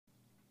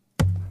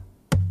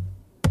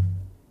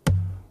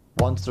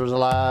Once there's a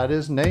lad,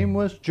 his name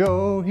was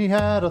Joe. He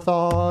had a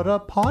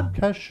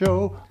podcast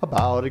show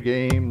about a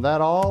game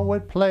that all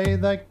would play.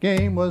 That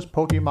game was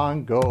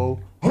Pokemon Go.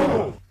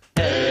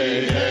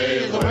 Hey,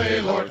 hey, the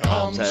Wailord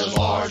comes as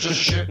large as a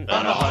ship and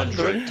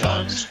 100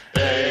 tons.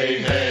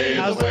 Hey, hey,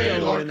 How's the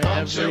it Wailord going,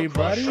 comes, he'll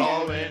crush everybody?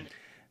 all in.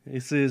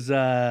 This is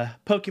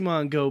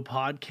Pokemon Go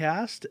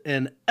podcast,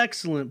 an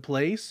excellent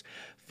place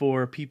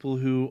for people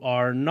who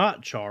are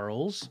not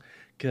Charles,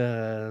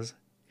 because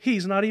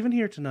he's not even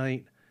here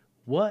tonight.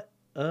 What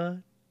a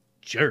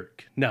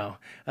jerk. No,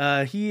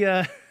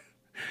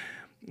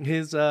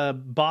 his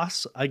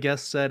boss, I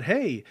guess, said,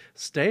 hey,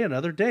 stay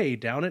another day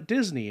down at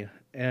Disney.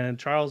 And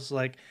Charles is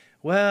like,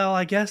 well,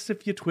 I guess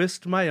if you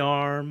twist my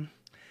arm.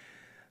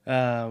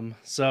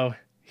 So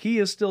he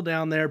is still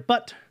down there,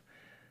 but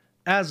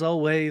as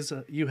always,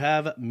 you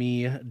have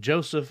me,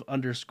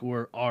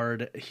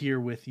 Joseph_Ard, here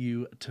with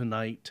you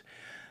tonight.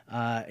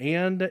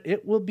 And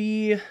it will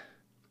be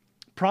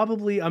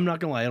probably, I'm not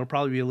going to lie, it'll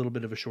probably be a little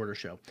bit of a shorter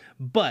show.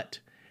 But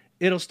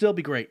it'll still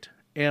be great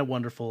and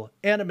wonderful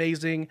and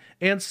amazing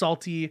and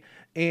salty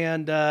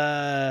and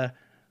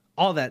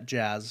all that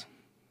jazz.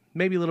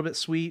 Maybe a little bit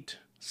sweet,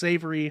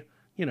 savory,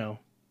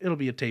 it'll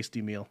be a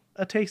tasty meal.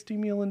 A tasty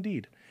meal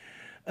indeed.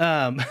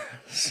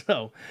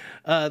 So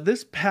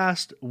this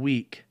past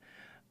week,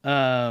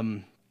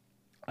 I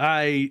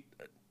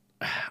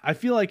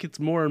feel like it's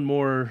more and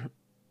more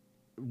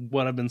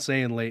what I've been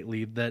saying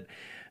lately, that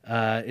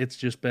it's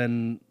just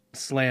been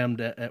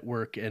slammed at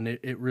work, and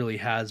it really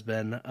has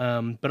been.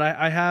 But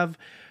I have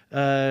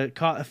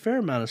caught a fair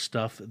amount of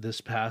stuff this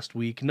past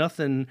week.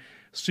 Nothing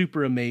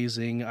super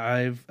amazing.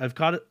 I've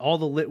caught all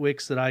the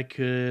Litwicks that I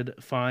could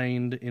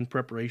find in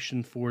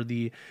preparation for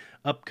the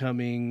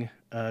upcoming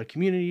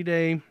community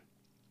day,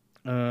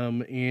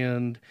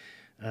 and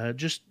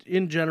just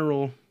in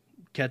general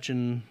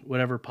catching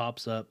whatever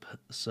pops up.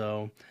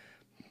 So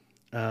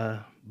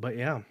but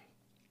yeah,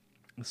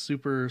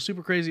 super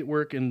crazy at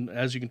work, and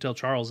as you can tell,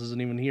 Charles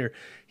isn't even here.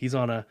 He's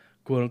on a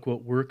quote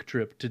unquote work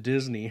trip to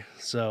Disney.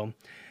 So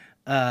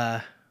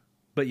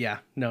but yeah,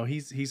 no,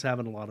 he's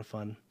having a lot of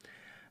fun.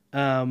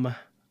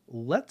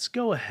 Let's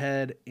go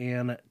ahead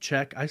and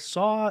check. I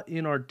saw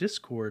in our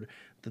Discord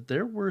that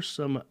there were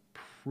some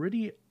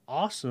pretty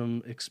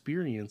awesome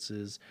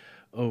experiences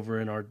over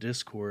in our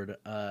Discord,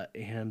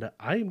 and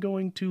I am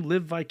going to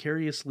live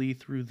vicariously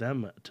through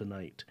them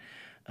tonight.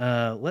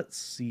 Let's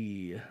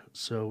see.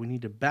 So we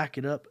need to back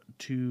it up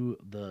to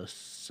the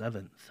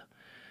 7th.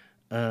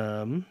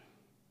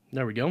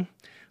 There we go.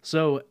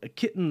 So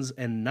Kittens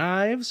and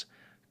Knives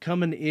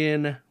coming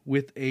in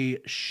with a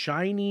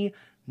shiny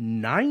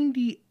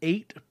 98%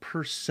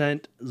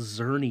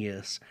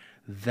 Xerneas.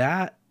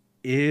 That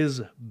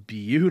is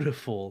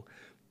beautiful.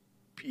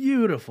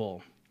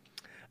 Beautiful.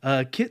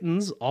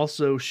 Kittens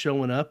also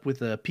showing up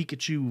with a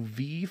Pikachu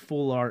V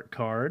full art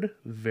card.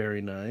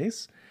 Very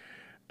nice.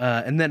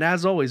 And then,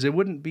 as always, it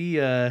wouldn't be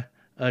a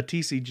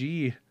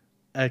TCG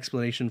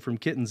explanation from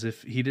Kittens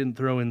if he didn't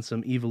throw in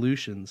some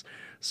evolutions.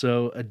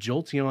 So a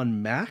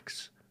Jolteon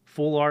Max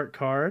full art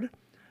card,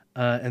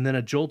 and then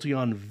a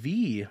Jolteon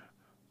V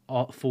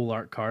full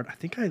art card. I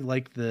think I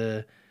like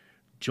the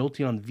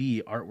Jolteon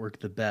V artwork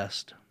the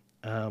best.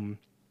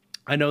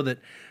 I know that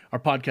our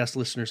podcast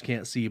listeners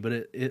can't see, but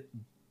it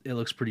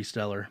looks pretty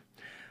stellar.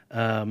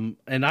 And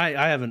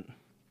I haven't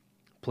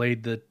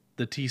played the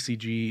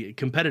TCG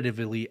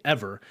competitively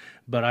ever,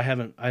 but I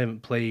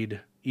haven't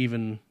played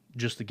even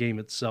just the game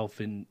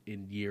itself in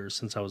years,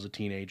 since I was a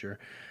teenager.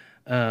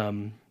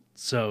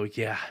 So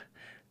yeah,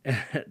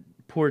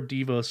 poor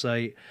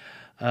Devosite.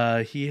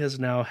 He has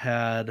now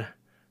had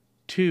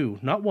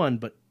not one,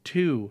 but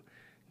two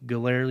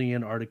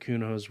Galarian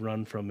Articunos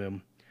run from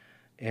him.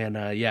 And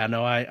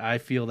I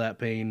feel that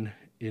pain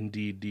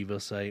indeed,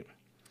 Devosite.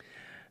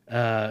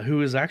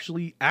 Who is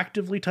actually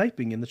actively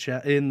typing in the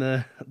chat, in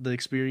the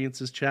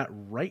experiences chat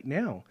right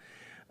now.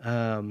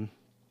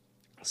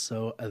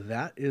 So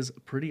that is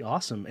pretty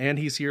awesome. And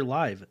he's here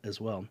live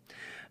as well.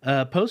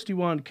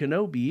 Postywan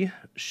Kenobi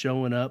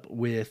showing up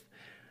with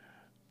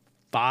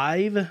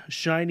 5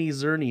 shiny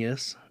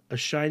Xerneas, a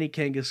shiny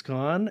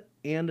Kangaskhan,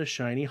 and a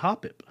shiny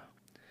Hoppip.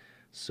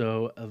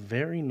 So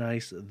very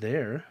nice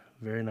there.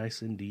 Very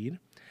nice indeed.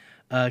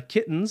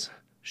 Kittens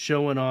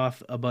showing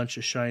off a bunch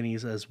of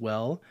shinies as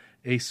well.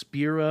 A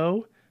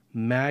Spearow,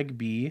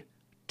 Magby,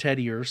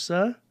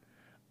 Teddiursa,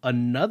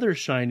 another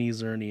shiny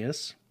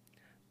Xerneas,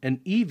 an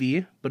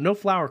Eevee, but no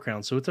Flower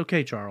Crown, so it's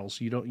okay,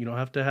 Charles. You don't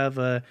have to have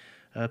a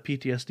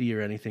PTSD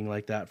or anything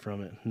like that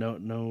from it.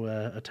 No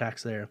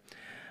attacks there.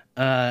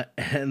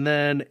 And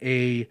then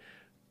a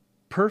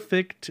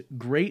perfect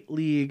Great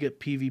League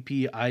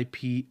PvP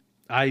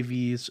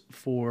IVs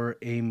for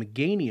a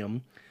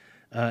Meganium.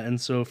 And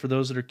so for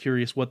those that are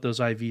curious what those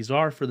IVs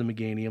are for the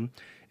Meganium,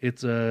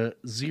 it's a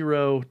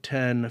 0,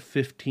 10,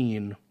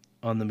 15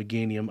 on the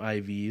Meganium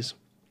IVs.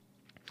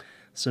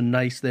 So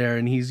nice there.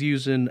 And he's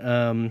using,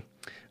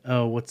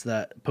 what's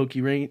that?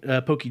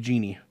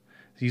 Pokegenie.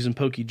 He's using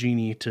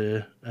Pokegenie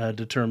to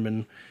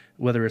determine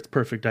whether it's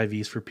perfect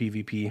IVs for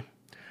PvP.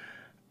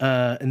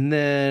 And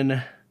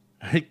then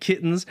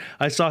Kittens,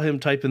 I saw him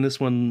typing this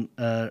one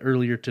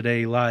earlier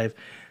today live.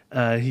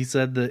 He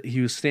said that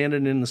he was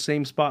standing in the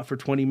same spot for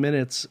 20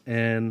 minutes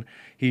and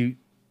he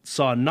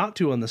saw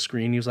Natu on the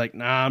screen. He was like,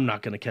 nah, I'm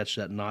not going to catch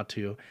that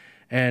Natu.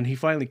 And he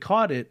finally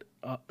caught it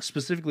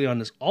specifically on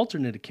his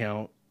alternate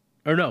account.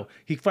 Or no,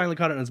 he finally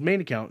caught it on his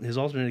main account. His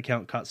alternate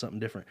account caught something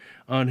different.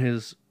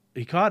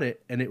 He caught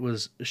it and it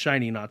was a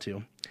shiny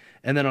Natu.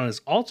 And then on his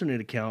alternate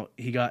account,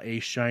 he got a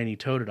shiny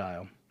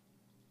Totodile.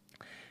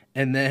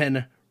 And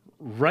then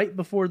right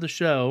before the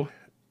show,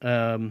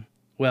 right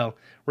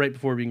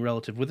before being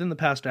relative, within the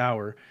past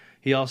hour,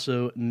 he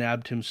also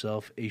nabbed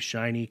himself a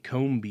shiny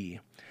Combee.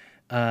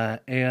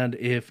 And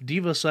if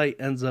DevoSite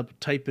ends up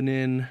typing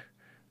in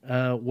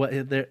what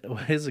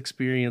his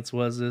experience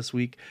was this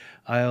week,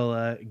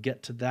 I'll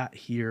get to that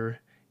here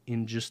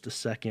in just a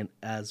second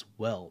as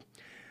well.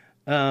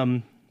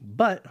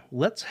 But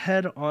let's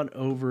head on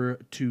over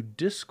to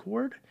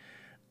Discord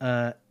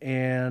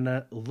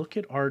and look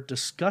at our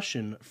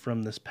discussion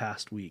from this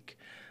past week.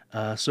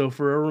 So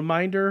for a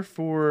reminder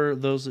for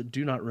those that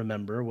do not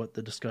remember what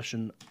the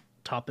discussion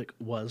topic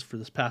was for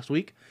this past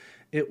week,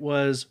 it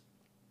was,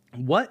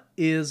 what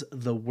is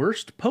the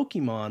worst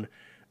Pokemon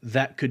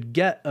that could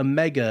get a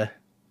Mega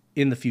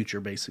in the future,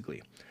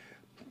 basically?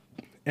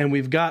 And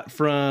we've got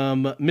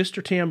from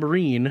Mr.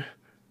 Tambourine,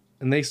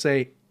 and they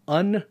say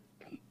unknown.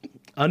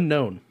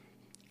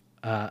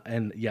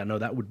 And yeah, no,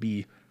 that would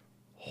be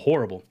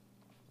horrible.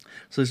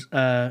 So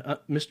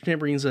Mr.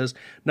 Tambourine says,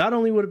 not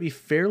only would it be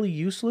fairly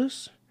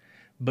useless,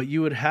 but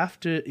you would have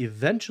to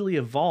eventually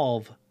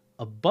evolve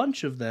a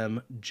bunch of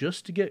them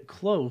just to get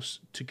close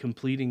to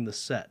completing the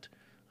set.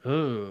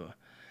 Ugh.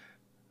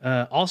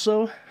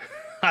 Also,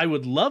 I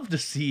would love to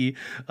see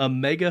a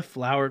Mega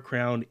Flower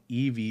Crown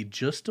Eevee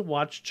just to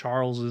watch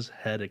Charles's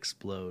head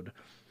explode.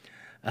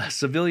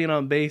 Civilian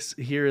on Base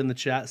here in the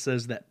chat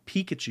says that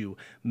Pikachu,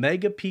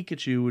 Mega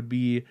Pikachu, would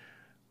be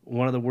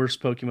one of the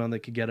worst Pokemon that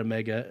could get a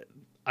Mega.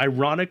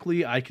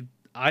 Ironically,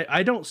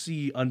 I don't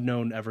see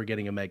Unknown ever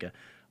getting a Mega.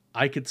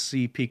 I could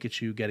see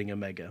Pikachu getting a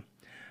Mega.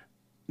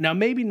 Now,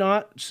 maybe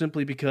not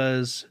simply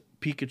because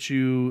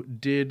Pikachu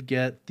did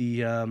get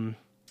the,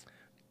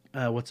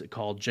 what's it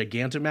called?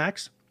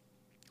 Gigantamax.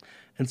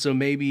 And so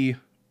maybe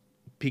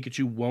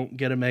Pikachu won't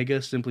get a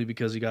Mega simply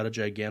because he got a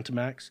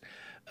Gigantamax.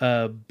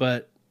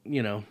 But,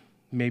 you know,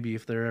 maybe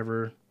if they're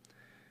ever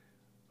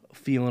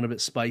feeling a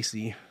bit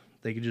spicy,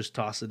 they could just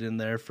toss it in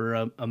there for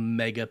a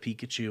Mega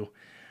Pikachu.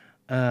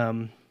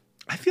 I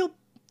feel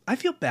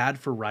bad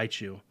for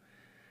Raichu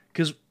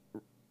because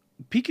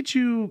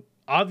Pikachu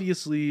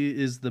obviously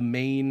is the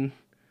main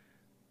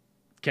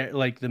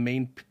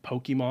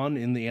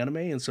Pokemon in the anime,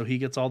 and so he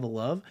gets all the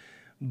love.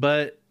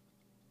 But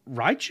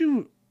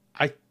Raichu,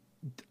 I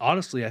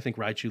think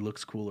Raichu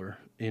looks cooler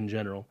in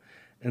general,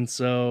 and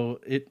so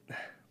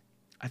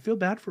I feel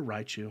bad for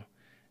Raichu.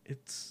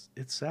 It's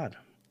sad.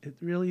 It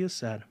really is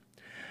sad.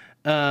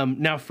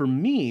 Now for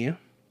me,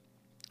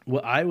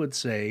 what I would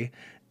say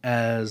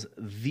as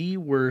the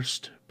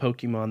worst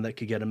Pokemon that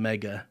could get a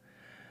Mega,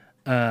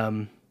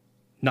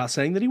 not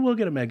saying that he will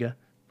get a Mega,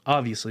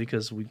 obviously,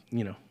 because we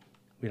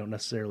don't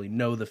necessarily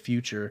know the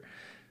future,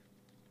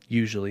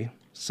 usually,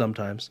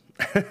 sometimes.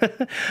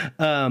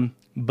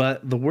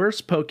 But the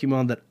worst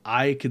Pokemon that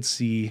I could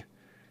see,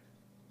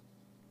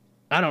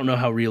 I don't know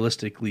how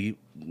realistically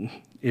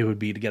it would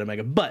be to get a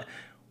Mega, but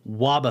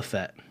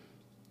Wobbuffet.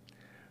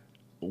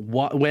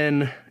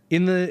 When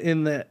in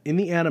the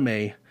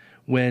anime,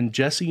 when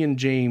Jesse and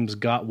James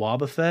got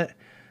Wobbuffet,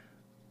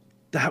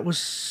 that was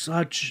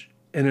such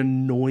an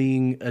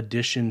annoying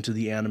addition to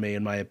the anime,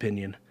 in my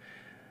opinion.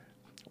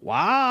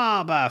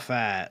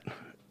 Wobbuffet,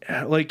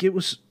 like it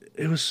was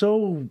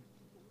so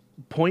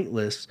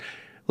pointless.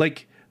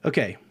 Like,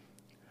 okay,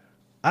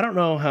 I don't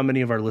know how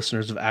many of our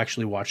listeners have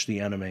actually watched the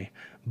anime,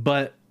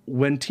 but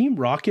when Team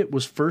Rocket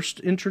was first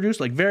introduced,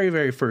 like very,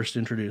 very first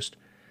introduced,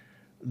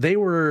 they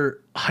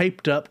were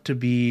hyped up to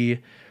be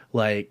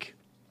like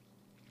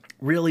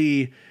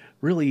really,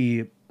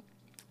 really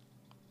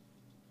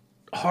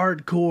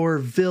hardcore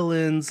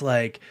villains,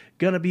 like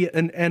gonna be,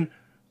 and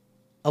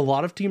a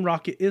lot of Team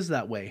Rocket is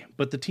that way,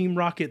 but the Team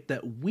Rocket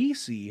that we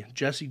see,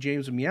 Jesse,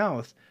 James, and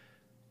Meowth,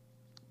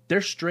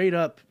 they're straight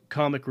up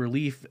comic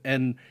relief,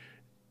 and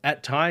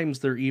at times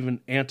they're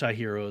even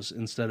anti-heroes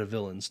instead of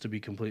villains, to be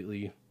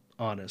completely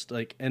honest.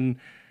 Like, and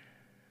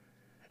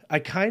I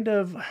kind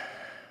of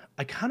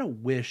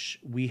wish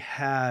we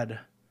had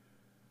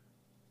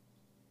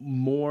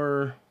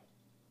more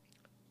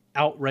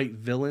outright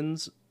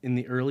villains in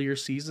the earlier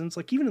seasons.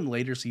 Like, even in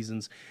later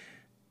seasons,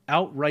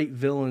 outright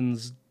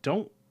villains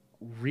don't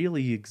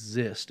really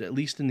exist, at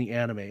least in the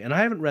anime. And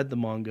I haven't read the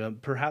manga.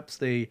 Perhaps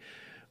they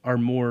are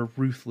more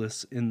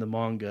ruthless in the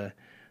manga.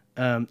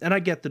 And I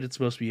get that it's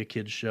supposed to be a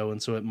kid's show,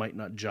 and so it might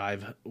not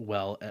jive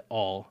well at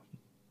all.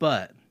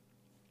 But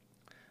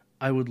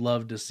I would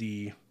love to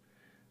see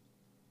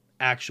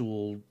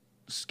actual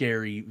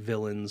scary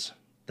villains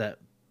that,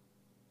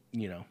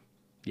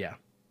 yeah.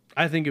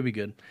 I think it'd be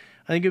good.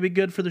 I think it'd be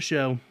good for the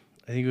show.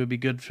 I think it would be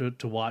good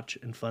to watch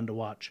and fun to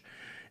watch.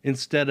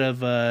 Instead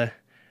of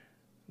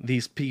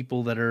these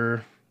people that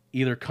are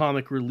either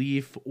comic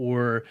relief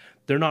or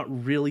they're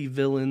not really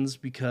villains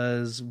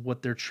because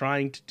what they're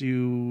trying to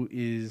do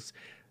is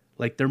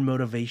like their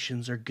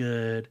motivations are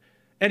good.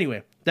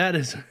 Anyway, that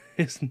is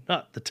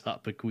not the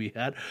topic we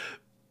had.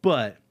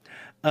 But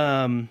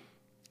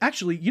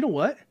actually, you know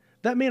what?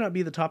 That may not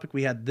be the topic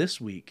we had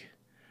this week.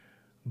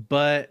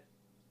 But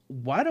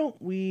why don't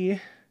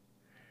we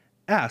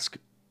ask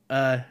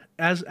as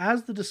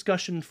the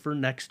discussion for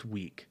next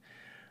week?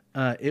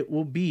 It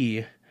will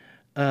be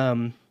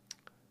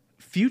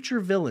future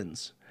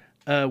villains.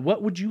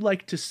 What would you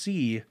like to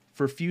see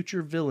for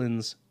future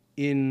villains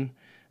in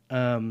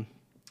the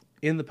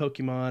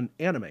Pokemon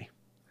anime?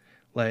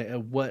 Like,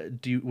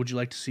 would you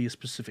like to see a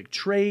specific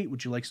trait?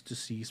 Would you like to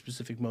see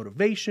specific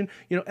motivation?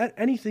 You know,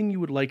 anything you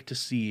would like to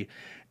see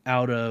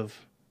out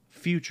of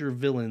future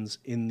villains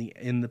in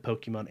the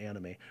Pokemon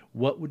anime.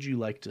 What would you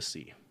like to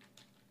see?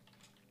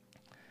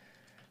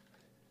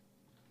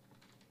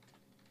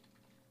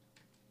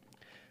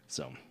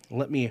 So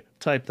let me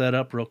type that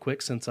up real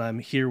quick since I'm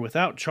here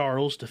without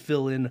Charles to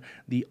fill in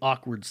the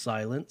awkward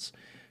silence.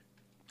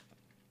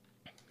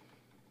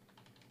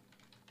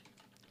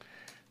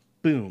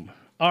 Boom.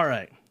 All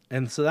right.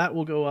 And so that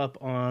will go up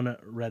on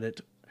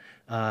Reddit.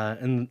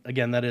 And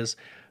again, that is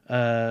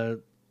that's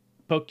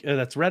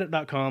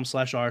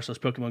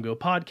reddit.com/r/Pokemon Go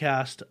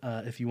podcast.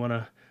 If you want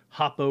to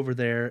hop over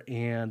there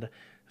and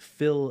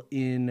fill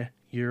in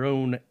your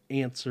own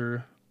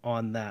answer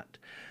on that.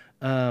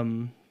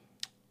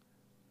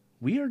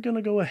 We are going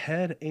to go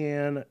ahead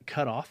and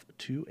cut off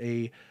to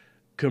a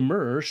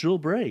commercial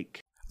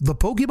break. The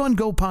Pokemon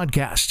Go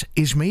podcast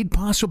is made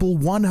possible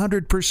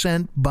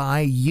 100%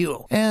 by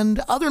you and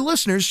other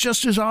listeners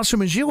just as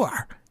awesome as you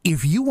are.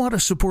 If you want to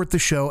support the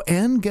show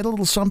and get a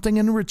little something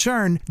in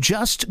return,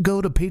 just go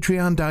to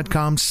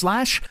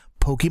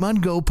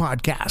patreon.com/Pokemon Go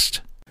podcast.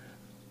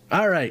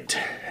 All right.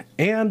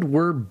 And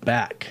we're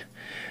back.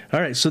 All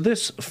right. So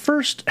this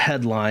first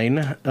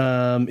headline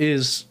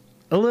is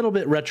a little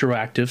bit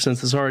retroactive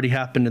since this already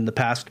happened in the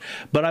past,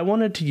 but I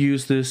wanted to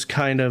use this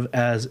kind of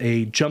as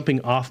a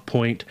jumping off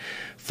point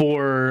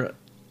for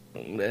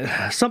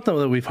something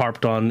that we've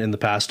harped on in the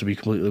past, to be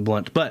completely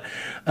blunt. But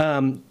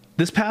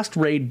this past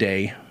raid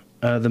day,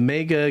 the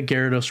Mega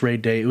Gyarados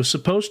raid day, it was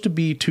supposed to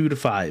be 2 to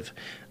 5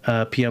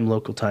 p.m.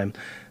 local time.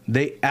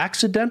 They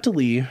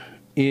accidentally,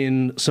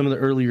 in some of the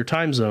earlier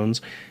time zones,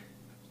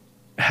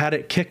 had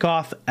it kick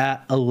off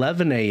at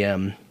 11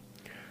 a.m.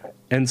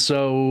 And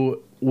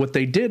so what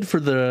they did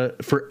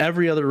for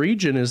every other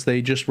region is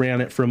they just ran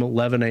it from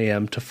 11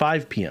 a.m. to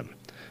 5 p.m.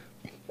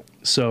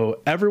 So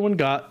everyone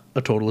got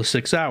a total of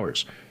 6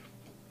 hours.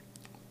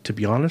 To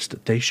be honest,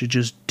 they should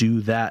just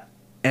do that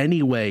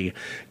anyway.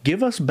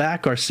 Give us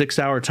back our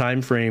 6-hour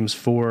time frames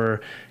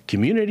for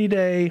Community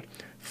Day,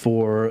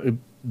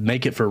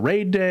 make it for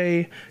Raid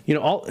Day. You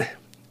know,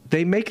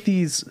 they make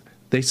these.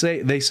 They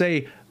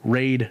say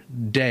Raid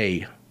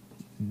Day.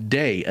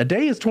 A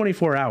day is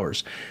 24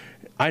 hours.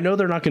 I know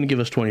they're not going to give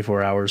us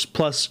 24 hours.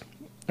 Plus,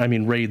 I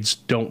mean, raids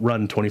don't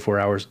run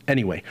 24 hours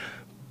anyway.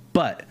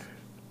 But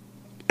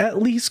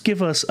at least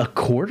give us a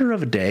quarter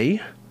of a day.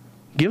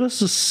 Give us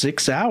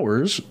 6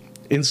 hours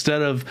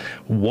instead of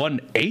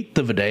 1/8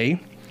 of a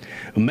day.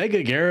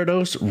 Mega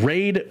Gyarados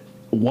raid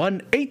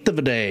 1/8 of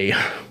a day.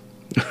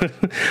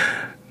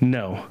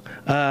 No.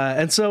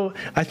 And so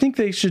I think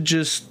they should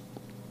just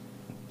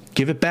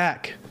give it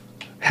back.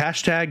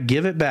 Hashtag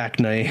give it back,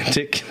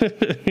 Niantic.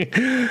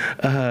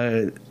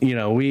 You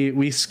know,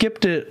 we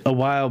skipped it a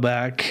while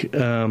back.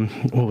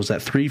 What was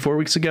that, 3-4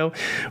 weeks ago,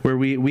 where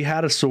we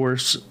had a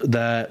source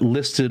that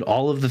listed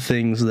all of the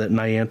things that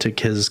Niantic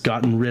has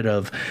gotten rid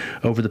of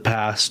over the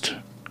past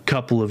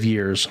couple of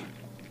years,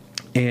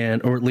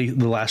 or at least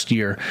the last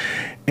year.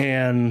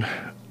 And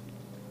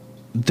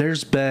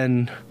there's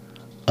been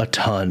a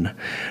ton.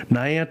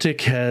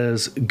 Niantic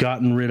has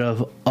gotten rid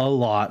of a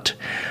lot.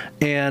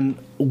 And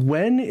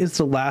when is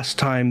the last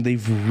time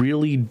they've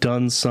really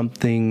done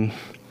something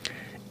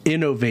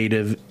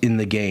innovative in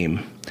the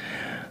game?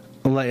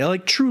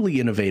 Like truly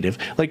innovative.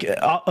 Like,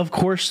 of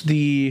course,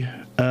 the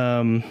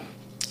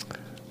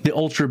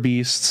Ultra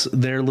Beasts,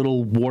 their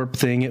little warp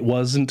thing, it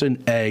wasn't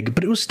an egg,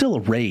 but it was still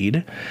a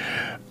raid.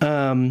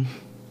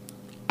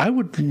 I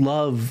would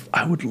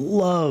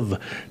love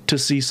to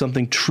see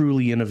something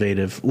truly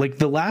innovative. Like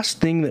the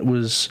last thing that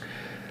was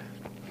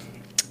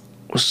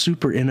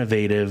super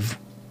innovative,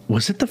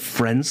 was it the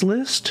Friends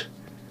list?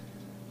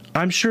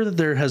 I'm sure that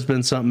there has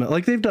been something,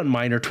 like they've done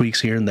minor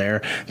tweaks here and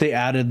there. They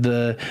added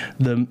the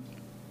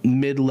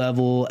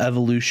mid-level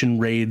evolution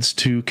raids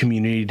to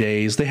community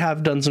days. They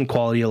have done some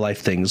quality of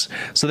life things.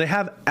 So they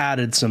have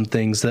added some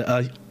things that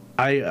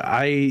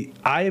I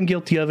am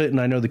guilty of it,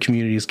 and I know the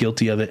community is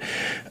guilty of it,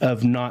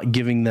 of not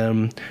giving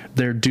them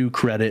their due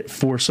credit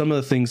for some of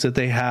the things that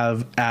they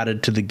have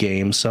added to the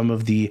game, some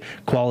of the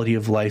quality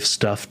of life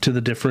stuff to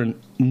the different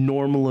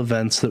normal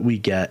events that we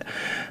get.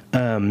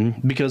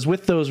 Because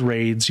with those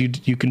raids,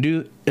 you can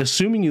do,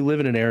 assuming you live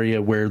in an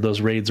area where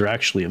those raids are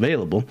actually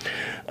available,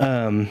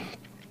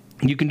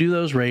 you can do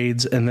those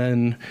raids, and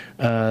then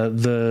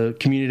the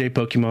community day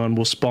Pokemon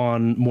will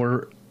spawn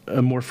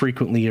more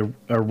frequently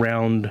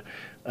around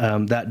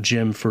that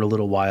gym for a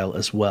little while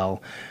as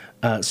well.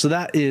 So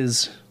that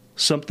is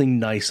something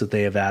nice that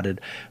they have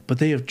added, but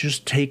they have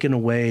just taken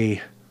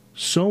away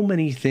so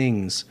many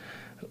things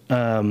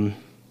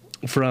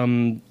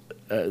from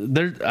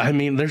there. I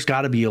mean, there's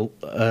got to be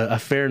a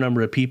fair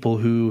number of people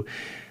who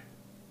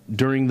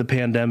during the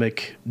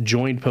pandemic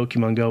joined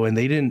Pokemon Go and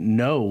they didn't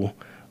know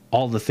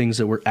all the things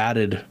that were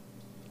added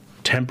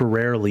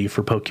temporarily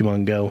for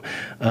Pokemon Go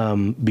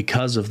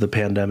because of the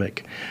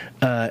pandemic.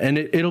 And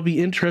it'll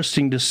be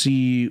interesting to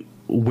see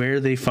where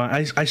they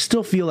find. I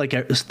still feel like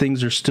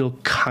things are still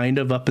kind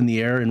of up in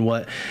the air in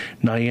what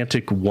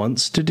Niantic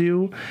wants to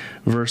do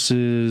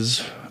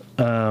versus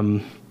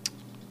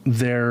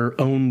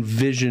their own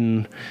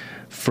vision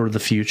for the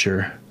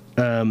future.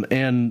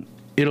 And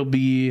it'll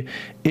be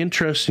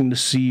interesting to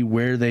see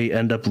where they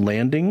end up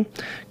landing,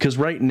 because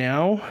right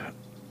now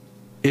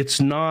it's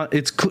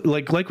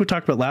like we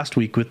talked about last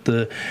week with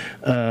the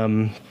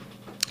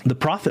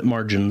profit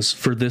margins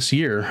for this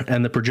year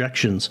and the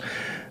projections.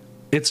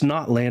 It's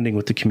not landing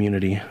with the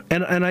community.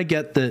 And I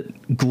get that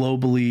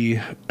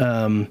globally,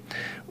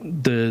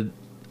 the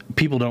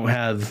people don't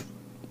have,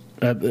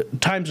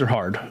 times are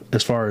hard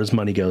as far as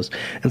money goes.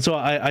 And so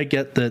I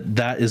get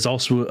that is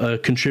also a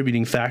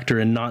contributing factor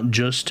and not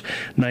just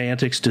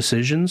Niantic's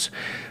decisions,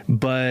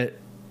 but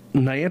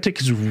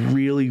Niantic is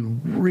really,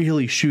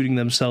 really shooting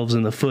themselves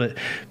in the foot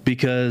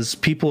because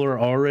people are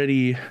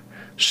already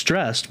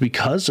stressed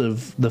because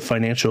of the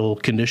financial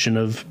condition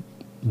of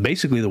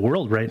basically the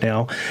world right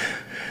now.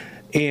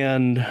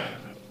 And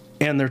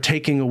they're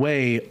taking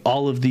away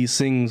all of these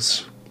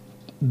things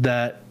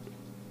that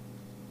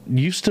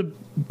used to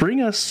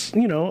bring us,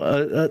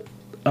 a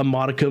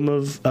modicum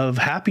of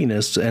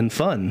happiness and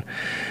fun.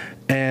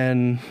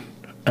 And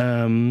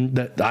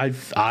that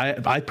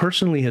I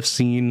personally have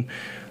seen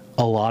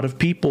a lot of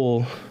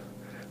people,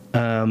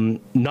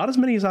 not as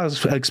many as I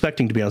was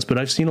expecting, to be honest, but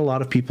I've seen a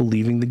lot of people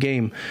leaving the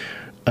game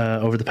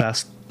over the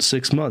past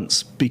 6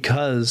 months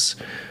because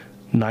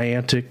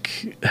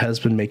Niantic has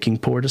been making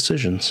poor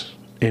decisions,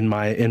 in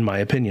my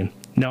opinion.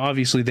 Now,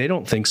 obviously, they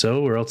don't think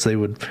so, or else they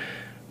would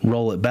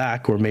roll it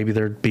back, or maybe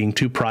they're being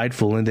too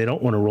prideful and they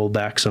don't want to roll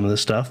back some of this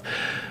stuff.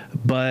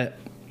 But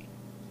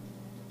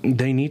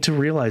they need to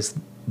realize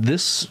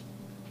this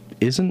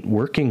isn't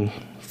working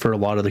for a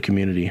lot of the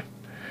community.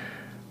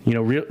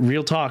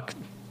 Real talk,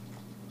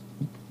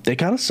 they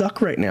kind of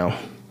suck right now.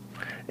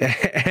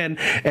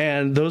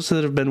 And those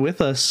that have been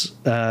with us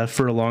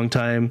for a long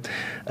time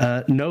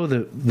know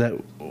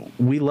that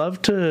we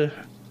love to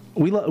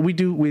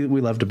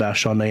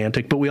bash on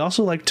Niantic, but we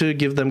also like to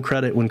give them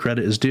credit when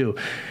credit is due,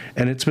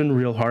 and it's been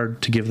real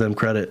hard to give them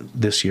credit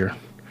this year,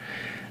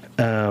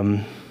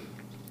 because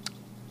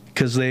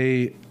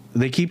they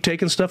keep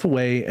taking stuff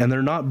away and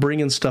they're not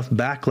bringing stuff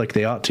back like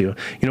they ought to.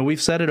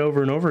 We've said it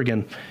over and over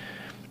again.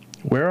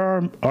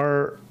 Where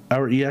are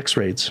our EX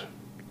raids?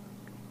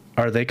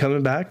 Are they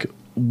coming back?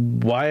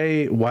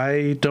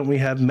 Why don't we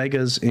have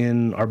megas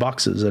in our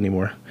boxes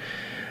anymore?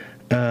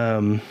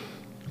 Our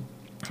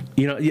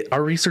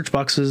research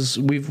boxes,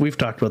 we've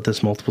talked about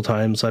this multiple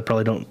times. I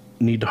probably don't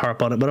need to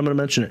harp on it, but I'm going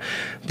to mention it.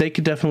 They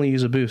could definitely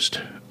use a boost,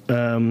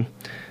 giving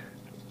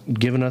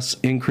us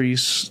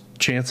increased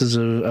chances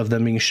of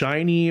them being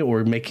shiny,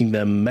 or making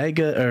them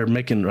making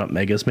them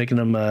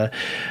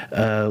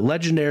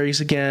legendaries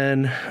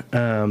again.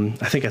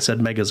 I think I said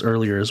megas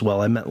earlier as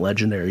well. I meant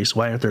legendaries.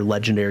 Why aren't there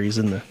legendaries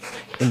in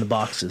the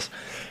boxes?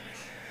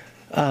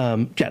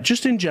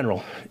 Just in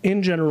general,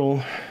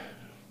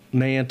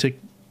 Niantic,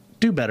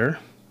 do better.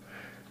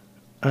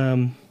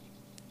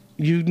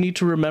 You need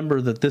to remember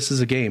that this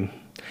is a game.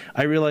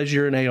 I realize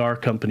you're an AR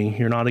company.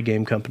 You're not a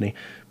game company,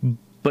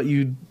 but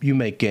you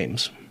make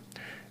games.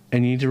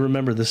 And you need to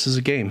remember this is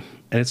a game,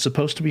 and it's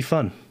supposed to be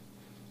fun.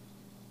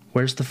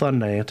 Where's the fun,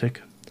 Niantic?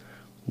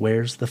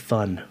 Where's the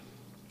fun?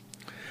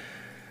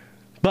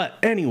 But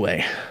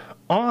anyway,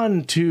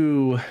 on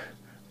to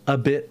a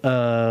bit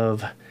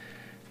of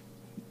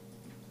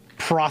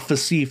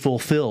prophecy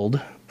fulfilled,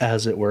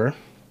 as it were.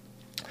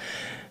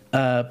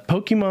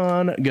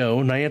 Pokemon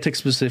Go, Niantic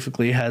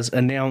specifically, has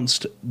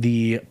announced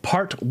the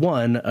part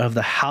 1 of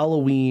the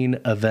Halloween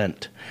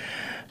event.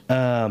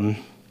 And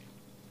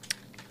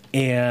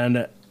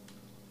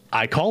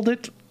I called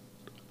it.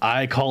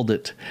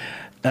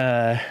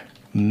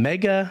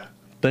 Mega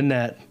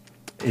Banette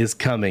is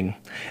coming.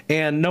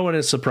 And no one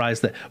is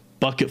surprised that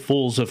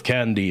bucketfuls of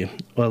candy.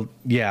 Well,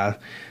 yeah,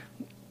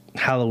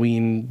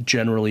 Halloween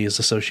generally is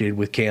associated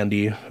with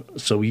candy.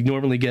 So we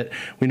normally get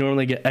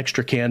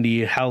extra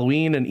candy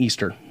Halloween and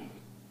Easter.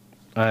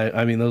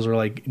 I mean, those are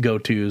like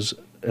go-tos,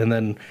 and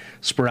then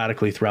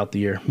sporadically throughout the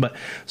year. But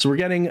so we're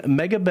getting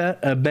Mega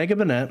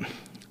Banette.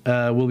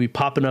 Will be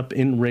popping up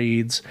in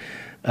raids.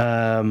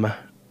 Actually,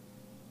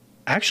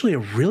 a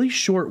really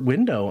short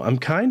window. I'm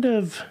kind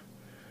of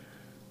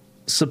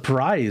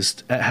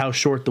surprised at how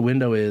short the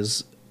window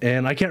is,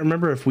 and I can't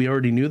remember if we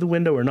already knew the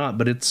window or not,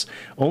 but it's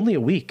only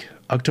a week.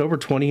 October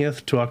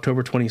 20th to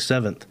October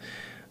 27th,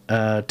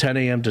 10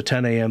 a.m. to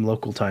 10 a.m.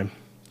 local time.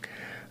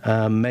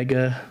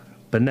 Mega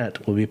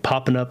Banette will be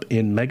popping up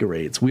in Mega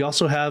Raids. We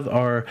also have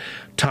our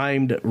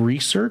timed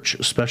research,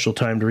 special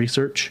timed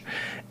research,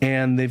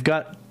 and they've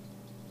got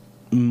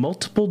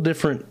multiple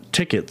different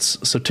tickets.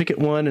 So ticket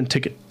 1 and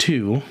ticket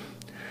 2.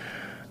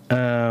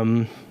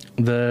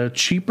 The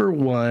cheaper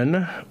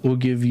one will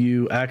give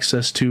you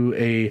access to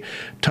a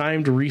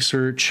timed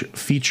research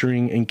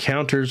featuring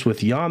encounters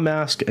with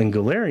Yamask and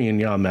Galarian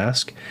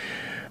Yamask,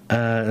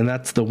 and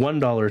that's the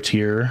 $1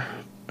 tier.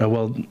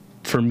 Well,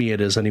 for me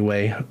it is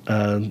anyway.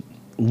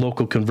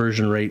 Local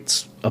conversion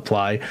rates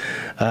apply.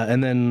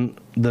 And then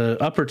the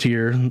upper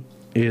tier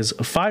is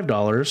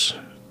 $5,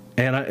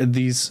 and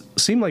these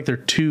seem like they're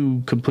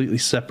two completely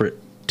separate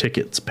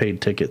tickets,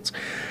 paid tickets.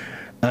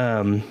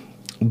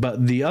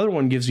 But the other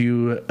one gives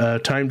you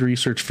timed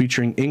research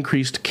featuring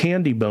increased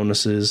candy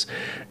bonuses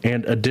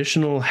and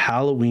additional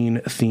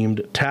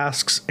Halloween-themed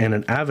tasks and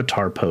an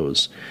avatar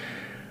pose.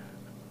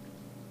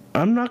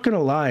 I'm not going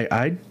to lie,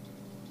 I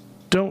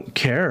don't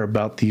care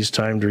about these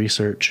timed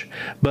research,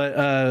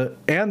 but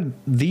and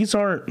these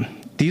aren't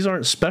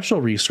special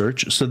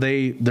research, so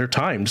they're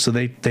timed, so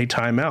they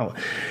time out.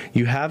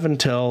 You have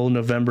until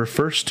November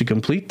 1st to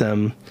complete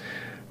them,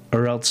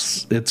 or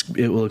else it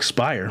will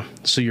expire.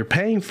 So you're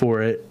paying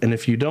for it, and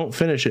if you don't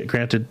finish it,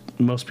 granted,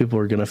 most people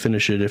are going to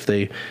finish it if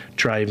they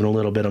try even a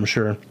little bit, I'm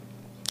sure.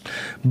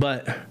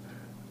 But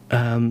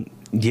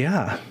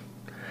yeah,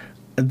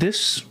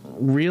 this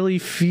really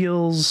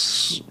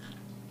feels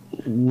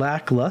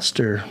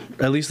lackluster.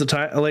 At least the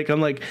time, I'm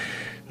like,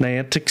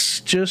 Niantic's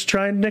just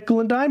trying to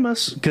nickel and dime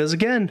us, because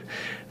again,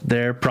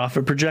 their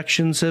profit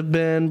projections have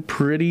been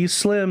pretty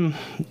slim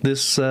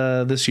this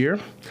year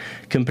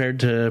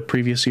compared to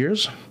previous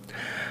years.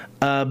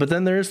 But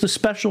then there's the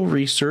special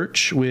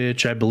research,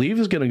 which I believe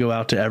is going to go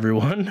out to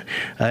everyone.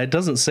 It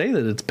doesn't say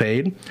that it's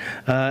paid.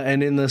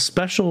 And in the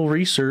special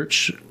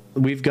research,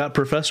 we've got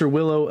Professor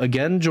Willow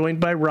again, joined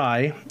by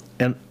Rai.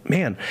 And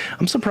man,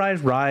 I'm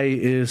surprised Rai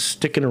is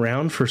sticking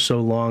around for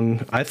so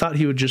long. I thought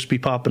he would just be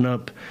popping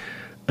up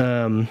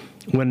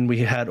when we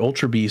had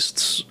Ultra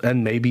Beasts,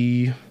 and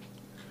maybe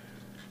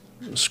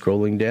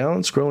scrolling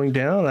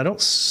down. I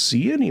don't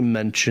see any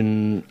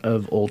mention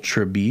of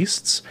Ultra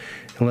Beasts,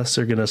 unless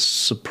they're going to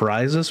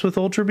surprise us with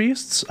Ultra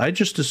Beasts. I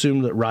just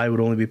assumed that Rai would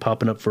only be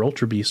popping up for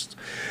Ultra Beasts.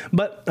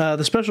 But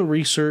the special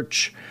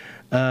research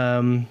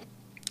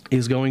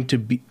is going to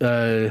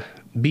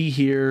be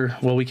here.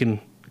 Well, we can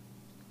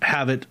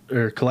have it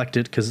or collect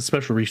it, because it's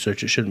special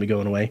research. It shouldn't be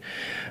going away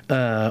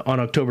on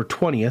October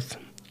 20th,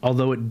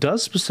 although it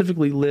does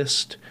specifically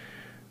list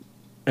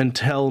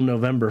until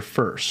November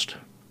 1st.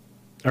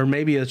 Or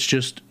maybe it's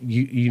just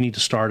you need to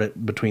start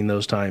it between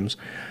those times.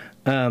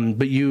 But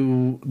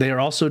they are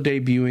also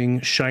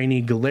debuting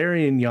shiny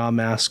Galarian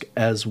Yamask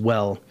as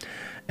well.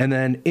 And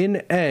then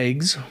in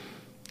eggs,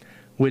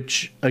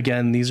 which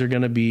again, these are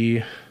going to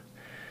be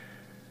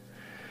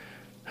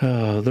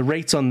the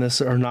rates on this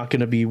are not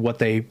going to be what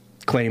they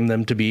claim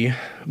them to be,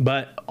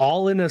 but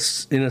all in a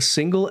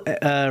single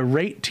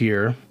rate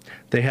tier.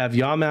 They have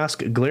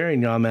Yamask,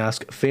 Galarian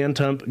Yamask,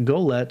 Phantump,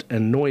 Golett,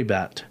 and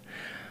Noibat.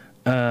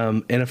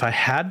 And if I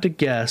had to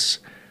guess,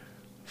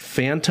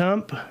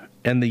 Phantump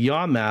and the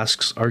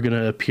Yamasks are going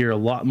to appear a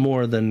lot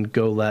more than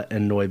Golett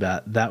and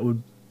Noibat. That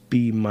would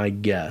be my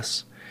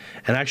guess.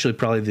 And actually,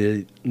 probably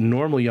the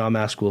normal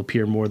Yamask will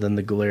appear more than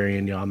the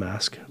Galarian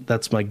Yamask.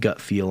 That's my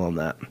gut feel on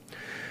that,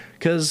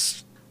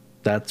 because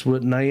that's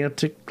what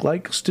Niantic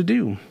likes to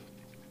do.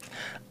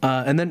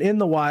 And then in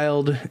the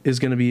wild is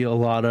going to be a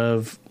lot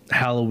of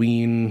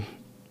Halloween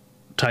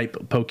type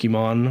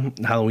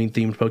Pokemon, Halloween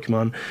themed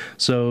Pokemon.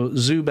 So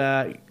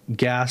Zubat,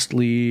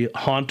 Ghastly,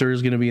 Haunter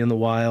is going to be in the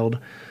wild.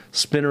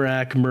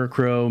 Spinarak,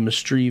 Murkrow,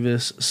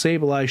 Misdreavus,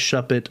 Sableye,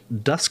 Shuppet,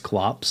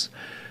 Dusclops,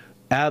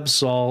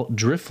 Absol,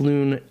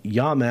 Drifloon,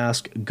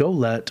 Yamask,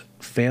 Golett,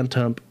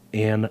 Phantump,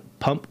 and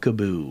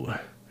Pumpkaboo.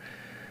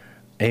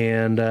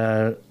 And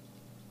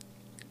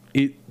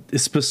it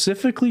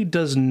specifically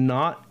does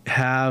not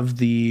have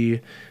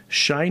the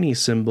shiny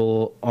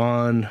symbol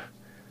on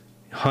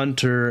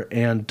Hunter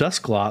and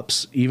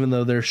Dusclops, even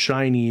though they're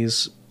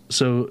shinies.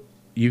 So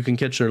you can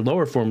catch their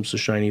lower forms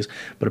as shinies,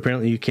 but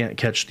apparently you can't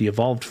catch the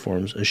evolved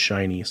forms as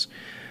shinies.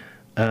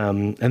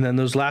 And then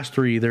those last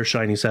three, their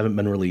shinies haven't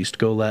been released.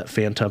 Golett,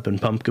 Phantump, and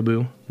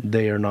Pumpkaboo.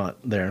 They are not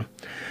there.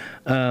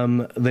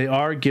 They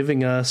are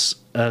giving us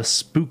a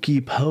spooky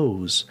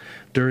pose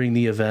during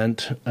the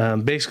event.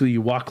 Basically,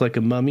 you walk like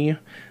a mummy.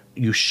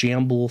 You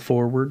shamble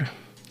forward.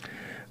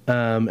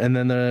 And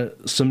then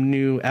some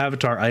new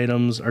avatar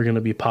items are going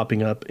to be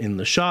popping up in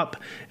the shop.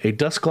 A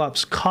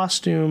Dusclops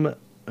costume,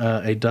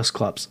 a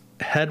Dusclops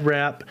head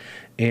wrap,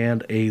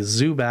 and a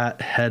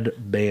Zubat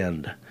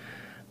headband.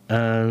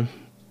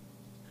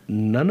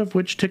 None of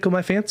which tickle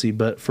my fancy,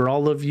 but for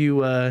all of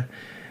you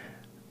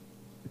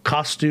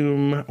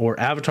costume or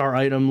avatar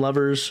item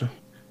lovers,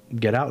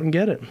 get out and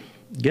get it.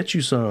 Get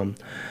you some.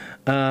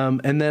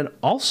 And then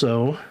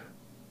also,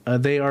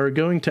 they are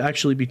going to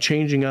actually be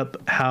changing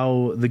up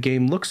how the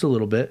game looks a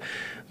little bit.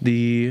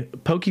 The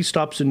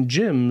Pokestops and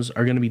gyms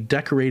are going to be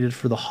decorated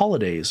for the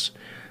holidays.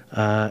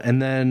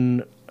 And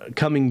then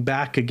coming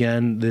back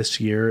again this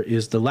year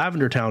is the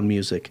Lavender Town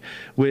music,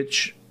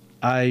 which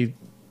I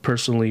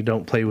personally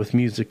don't play with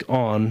music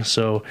on,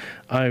 so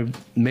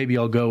maybe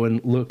I'll go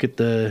and look at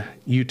the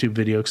YouTube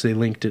video because they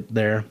linked it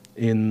there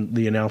in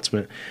the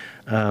announcement,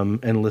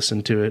 and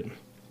listen to it.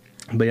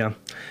 But yeah,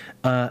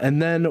 and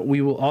then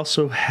we will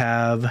also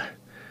have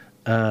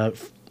an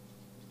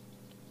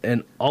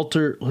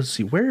alter. Let's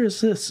see, where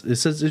is this?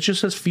 It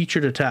just says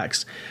featured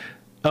attacks.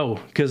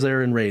 Oh, because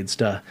they're in raids.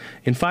 Duh.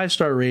 In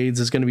 5-star raids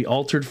is going to be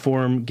Altered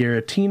Form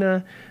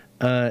Giratina,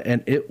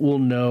 and it will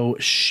know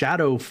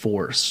Shadow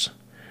Force.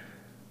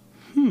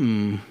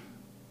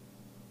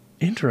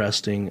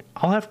 Interesting.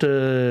 I'll have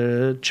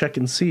to check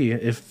and see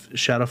if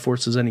Shadow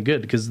Force is any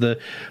good, because the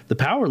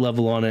power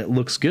level on it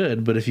looks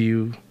good, but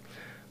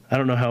I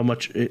don't know how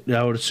much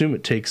I would assume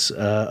it takes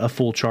a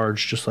full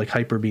charge, just like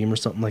Hyper Beam or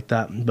something like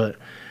that. But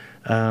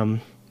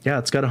yeah,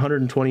 it's got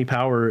 120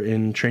 power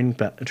in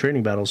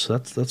training battles, so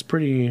that's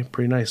pretty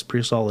nice,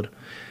 pretty solid.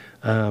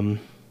 But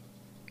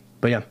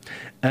yeah,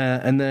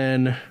 and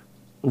then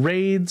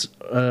raids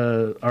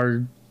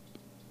are,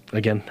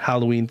 again,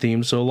 Halloween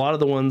themed. So a lot of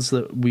the ones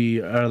that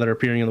that are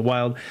appearing in the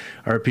wild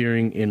are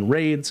appearing in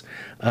raids.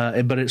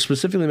 But it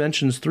specifically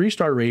mentions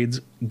 3-star raids.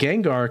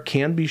 Gengar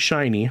can be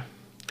shiny.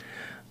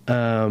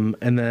 And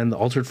then the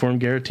Altered Form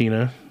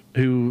Giratina,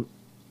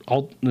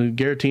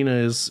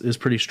 Giratina is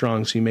pretty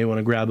strong, so you may want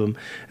to grab him.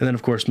 And then,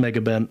 of course, Mega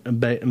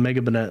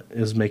Banette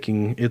is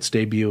making its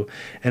debut.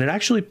 And it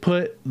actually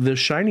put the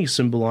shiny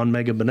symbol on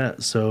Mega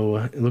Banette, so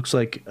it looks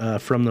like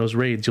from those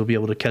raids you'll be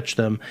able to catch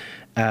them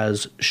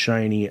as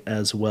shiny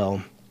as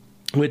well.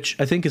 Which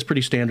I think is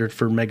pretty standard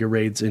for Mega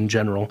Raids in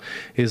general,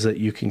 is that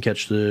you can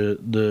catch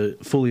the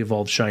fully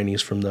evolved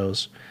shinies from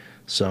those.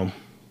 So,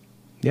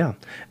 yeah.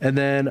 And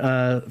then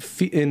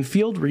in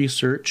field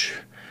research,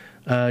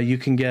 you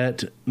can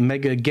get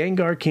Mega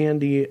Gengar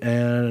candy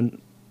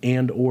and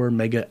or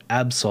Mega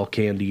Absol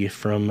candy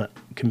from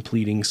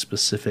completing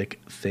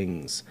specific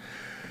things.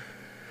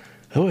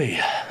 Oh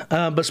yeah.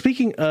 But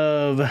speaking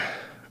of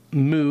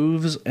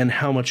moves and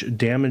how much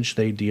damage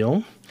they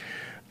deal,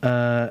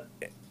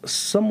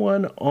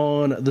 someone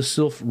on the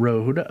Sylph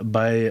Road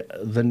by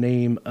the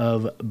name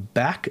of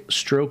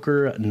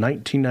Backstroker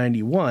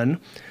 1991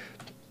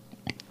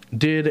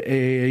 did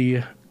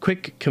a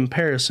quick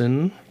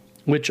comparison,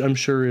 which I'm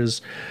sure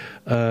is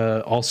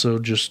also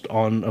just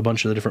on a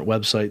bunch of the different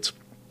websites.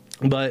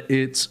 But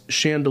it's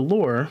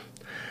Chandelure.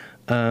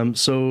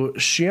 So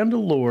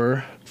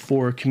Chandelure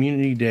for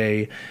Community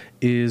Day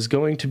is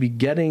going to be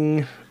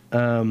getting...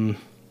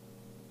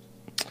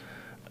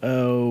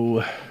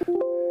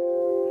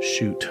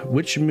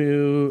 which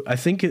move? I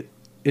think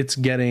it's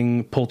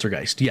getting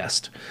Poltergeist.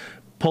 Yes.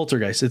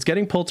 Poltergeist. It's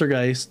getting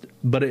Poltergeist,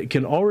 but it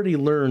can already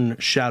learn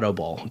Shadow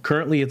Ball.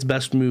 Currently, its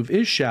best move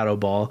is Shadow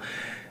Ball.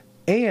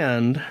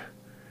 And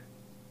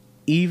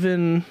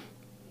even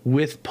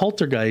with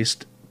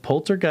Poltergeist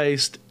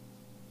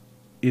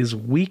is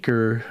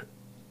weaker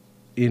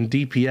in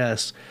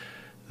DPS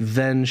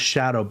than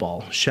Shadow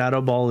Ball.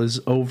 Shadow Ball is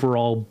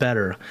overall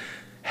better.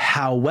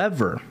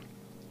 However,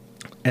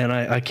 and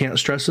I can't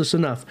stress this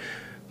enough,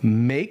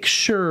 make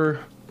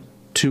sure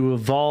to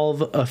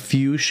evolve a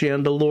few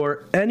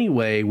Chandelure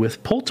anyway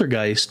with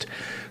Poltergeist,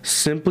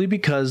 simply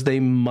because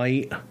they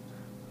might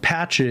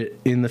patch it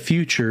in the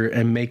future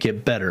and make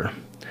it better.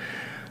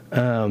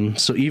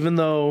 So even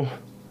though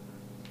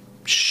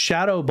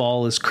Shadow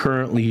Ball is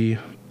currently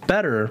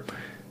better,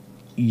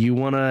 you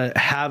want to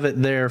have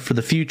it there for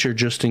the future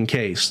just in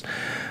case.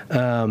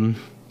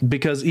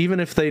 Because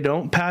even if they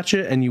don't patch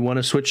it and you want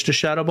to switch to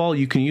Shadow Ball,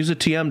 you can use a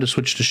TM to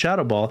switch to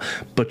Shadow Ball,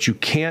 but you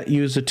can't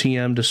use a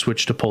TM to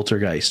switch to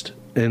Poltergeist,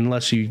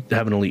 unless you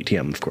have an Elite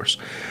TM, of course.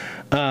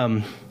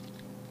 And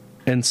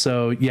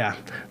so, yeah,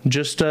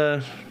 just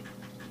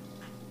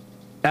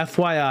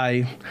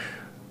FYI,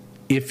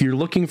 if you're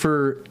looking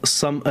for a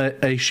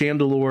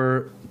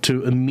Chandelure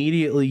to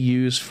immediately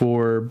use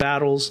for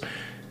battles,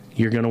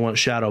 you're going to want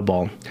Shadow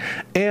Ball.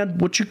 And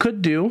what you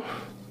could do,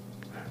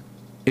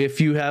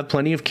 if you have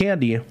plenty of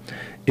candy,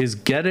 is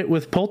get it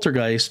with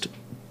Poltergeist,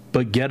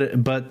 but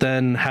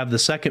then have the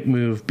second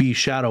move be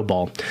Shadow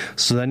Ball.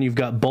 So then you've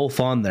got both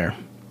on there,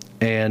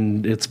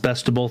 and it's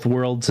best of both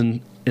worlds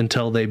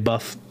until they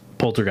buff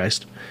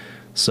Poltergeist.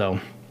 So,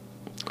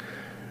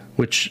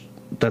 which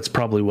that's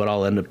probably what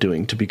I'll end up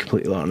doing, to be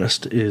completely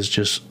honest, is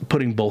just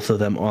putting both of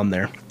them on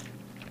there.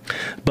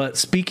 But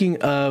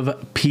speaking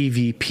of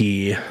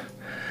PvP,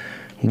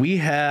 we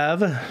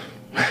have...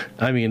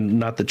 I mean,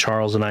 not that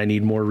Charles and I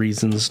need more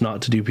reasons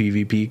not to do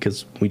PvP,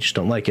 because we just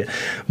don't like it.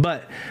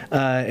 But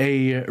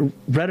a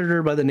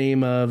Redditor by the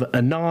name of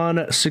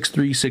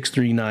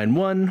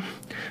Anon636391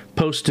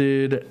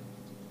 posted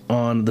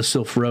on the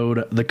Sylph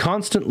Road. The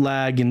constant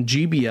lag in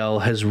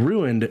GBL has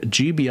ruined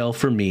GBL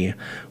for me.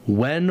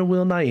 When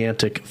will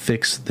Niantic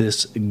fix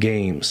this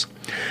games?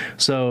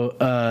 So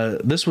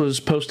this was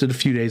posted a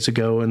few days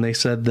ago, and they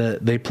said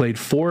that they played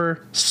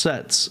 4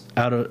 sets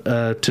out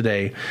of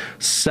today.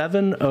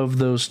 7 of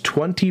those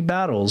 20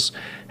 battles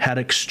had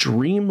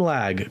extreme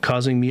lag,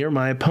 causing me or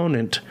my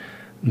opponent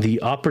the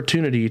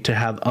opportunity to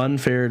have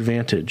unfair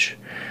advantage.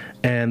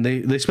 And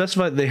they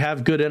specified they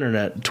have good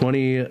internet,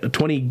 200,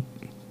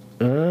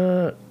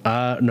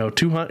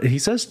 he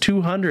says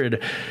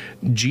 200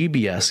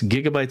 GBS,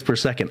 gigabytes per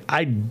second.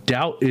 I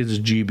doubt it's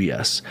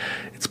GBS.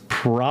 It's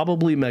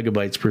probably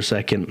megabytes per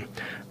second.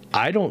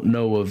 I don't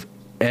know of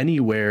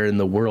anywhere in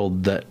the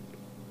world that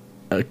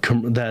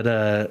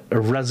a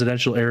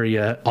residential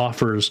area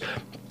offers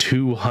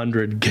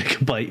 200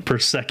 gigabyte per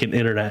second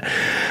internet.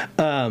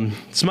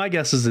 So my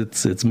guess is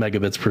it's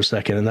megabits per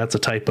second, and that's a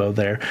typo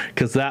there,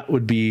 because that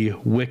would be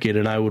wicked,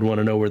 and I would want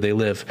to know where they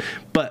live.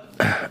 But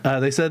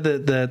they said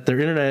that their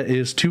internet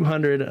is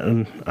 200,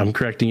 and I'm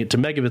correcting it to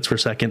megabits per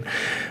second.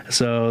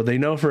 So they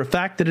know for a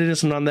fact that it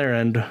isn't on their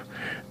end.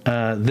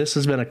 This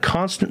has been a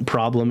constant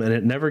problem, and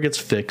it never gets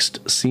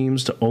fixed.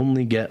 Seems to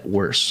only get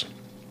worse.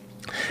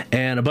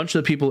 And a bunch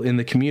of the people in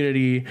the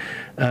community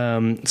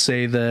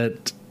say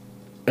that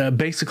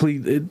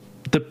basically,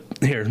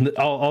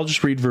 I'll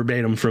just read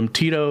verbatim from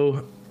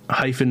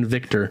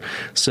Tito-Victor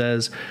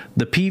says,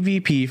 the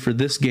PvP for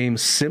this game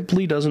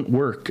simply doesn't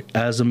work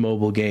as a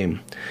mobile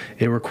game.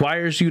 It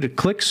requires you to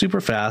click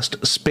super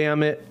fast,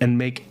 spam it, and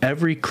make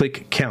every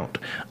click count.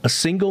 A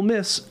single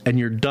miss and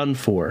you're done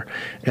for.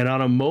 And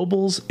on a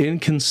mobile's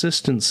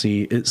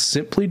inconsistency, it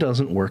simply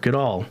doesn't work at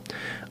all.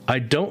 I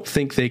don't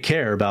think they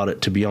care about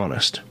it, to be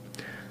honest.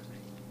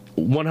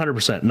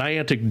 100%.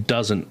 Niantic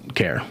doesn't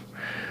care.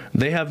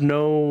 They have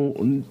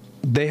no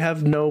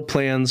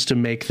plans to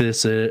make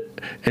this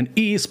an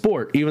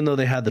e-sport, even though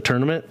they had the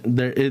tournament.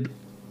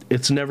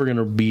 It's never going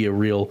to be a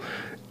real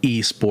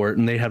e-sport,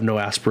 and they have no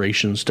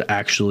aspirations to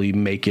actually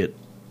make it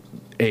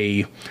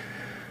a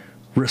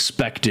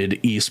respected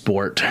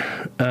e-sport.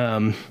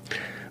 And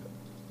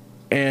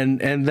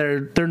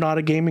they're not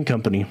a gaming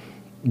company.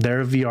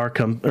 They're a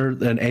VR or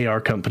an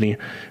AR company,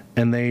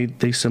 and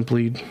they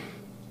simply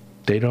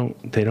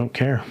don't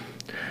care.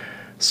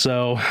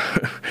 So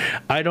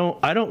I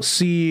don't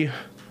see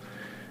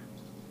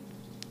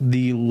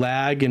the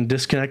lag and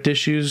disconnect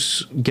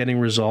issues getting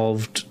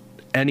resolved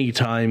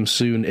anytime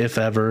soon, if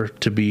ever,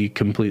 to be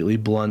completely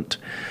blunt.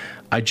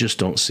 I just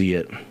don't see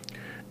it.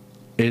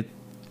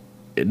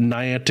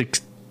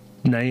 Niantic,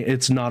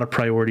 it's not a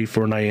priority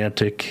for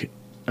Niantic,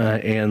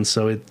 and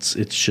so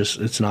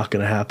it's not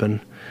going to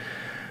happen.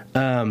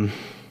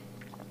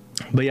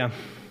 But yeah,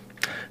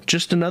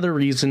 just another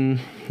reason,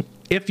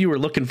 if you were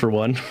looking for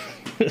one.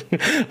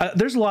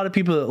 There's a lot of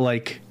people that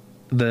like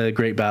the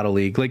Great Battle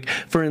League. Like,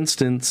 for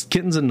instance,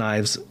 Kittens and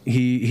Knives,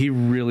 he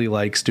really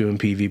likes doing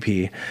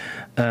PvP.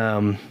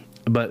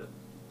 But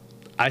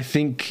I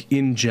think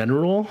in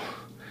general,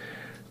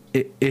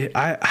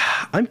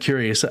 I'm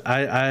curious.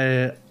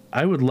 I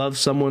would love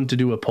someone to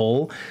do a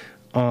poll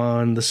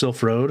on the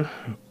Sylph Road,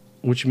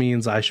 which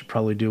means I should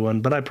probably do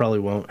one, but I probably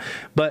won't.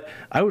 But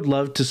I would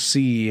love to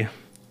see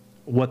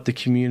what the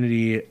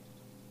community,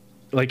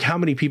 like how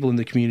many people in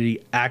the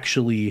community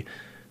actually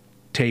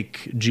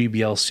take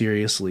GBL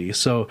seriously.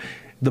 So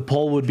the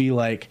poll would be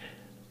like,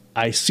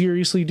 I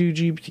seriously do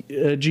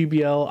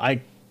GBL, I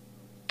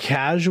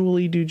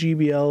casually do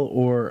GBL,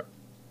 or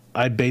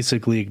I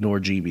basically ignore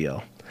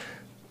GBL.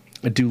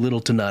 I do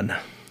little to none.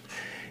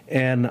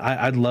 And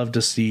I'd love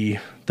to see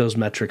those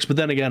metrics. But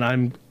then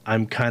again,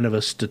 I'm kind of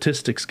a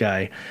statistics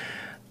guy.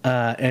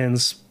 And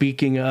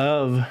speaking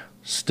of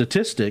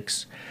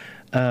statistics,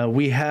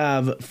 we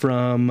have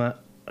from a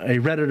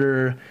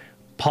Redditor,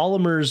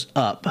 Polymers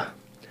Up,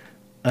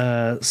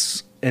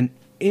 in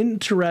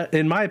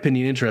my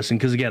opinion, interesting,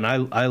 because again,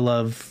 I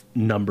love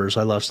numbers,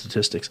 I love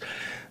statistics.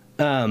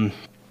 But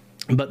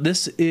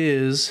this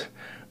is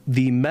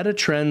the meta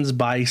trends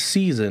by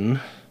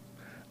season.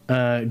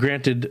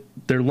 Granted,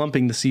 they're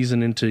lumping the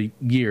season into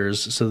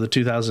years, so the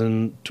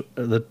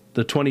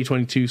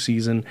 2022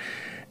 season,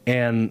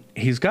 and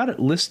he's got it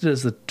listed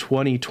as the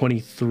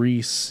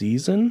 2023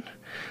 season.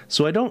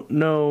 So I don't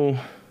know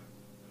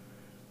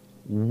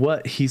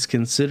what he's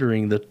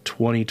considering the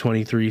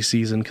 2023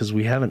 season, because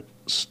we haven't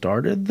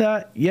started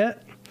that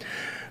yet.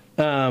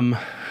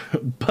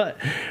 But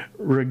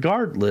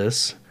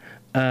regardless,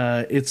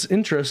 it's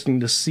interesting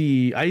to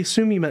see. I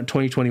assume he meant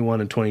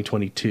 2021 and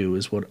 2022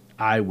 is what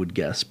I would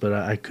guess, but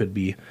I could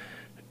be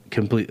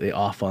completely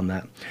off on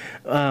that.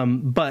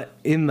 But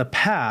in the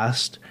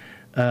past,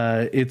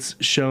 it's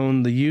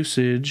shown the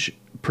usage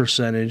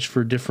percentage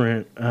for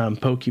different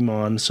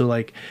Pokemon. So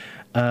like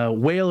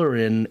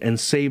Wailerin and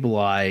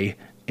Sableye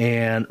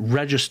and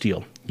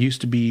Registeel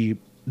used to be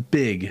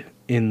big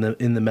in the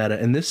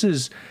meta, and this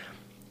is,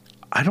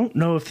 I don't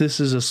know if this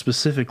is a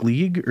specific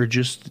league or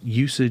just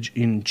usage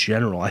in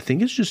general. I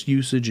think it's just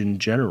usage in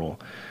general,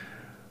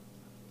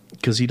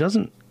 because he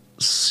doesn't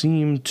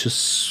seem to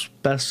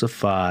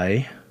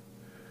specify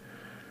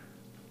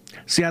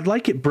See, I'd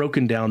like it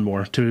broken down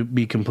more, to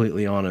be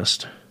completely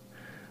honest.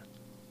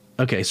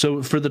 Okay,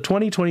 so for the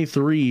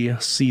 2023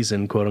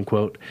 season, quote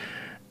unquote,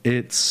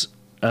 it's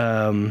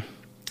the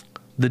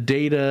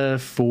data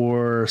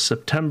for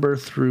September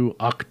through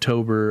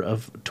October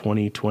of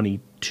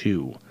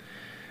 2022.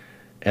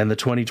 And the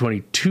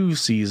 2022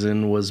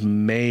 season was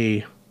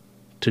May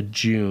to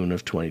June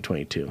of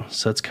 2022.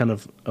 So that's kind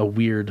of a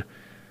weird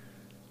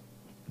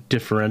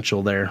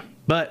differential there.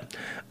 But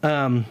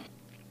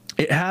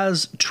it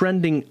has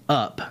trending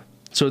up.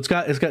 So it's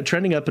got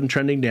trending up and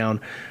trending down.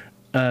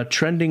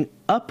 Trending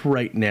up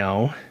right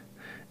now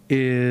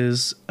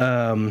is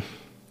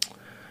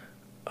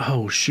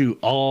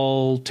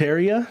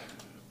Altaria,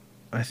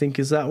 I think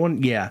is that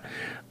one. Yeah.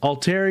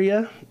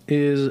 Altaria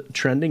is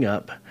trending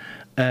up,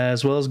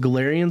 as well as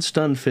Galarian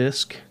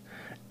Stunfisk,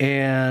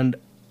 and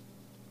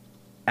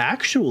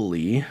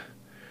actually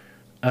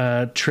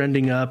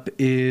trending up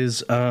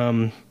is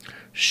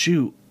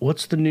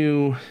what's the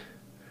newish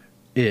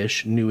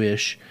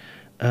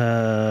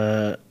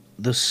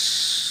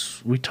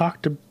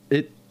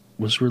it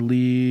was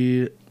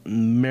really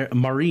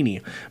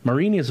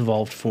Marini's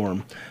evolved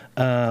form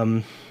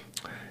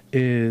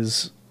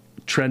is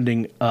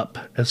trending up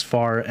as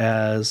far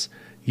as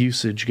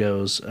usage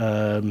goes.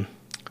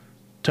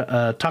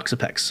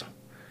 Toxapex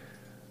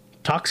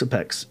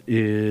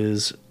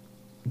is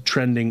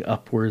trending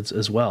upwards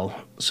as well.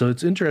 So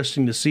it's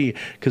interesting to see,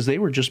 because they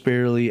were just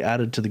barely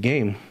added to the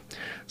game.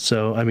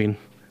 So, I mean,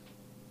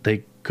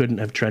 they couldn't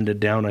have trended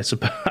down, I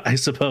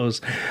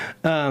suppose.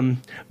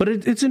 But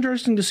it's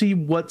interesting to see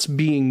what's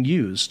being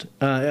used.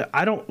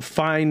 I don't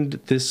find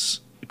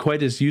this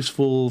quite as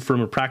useful from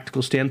a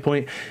practical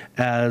standpoint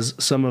as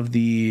some of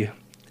the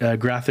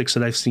graphics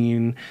that I've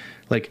seen.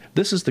 Like,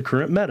 this is the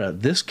current meta.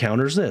 This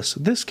counters this.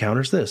 This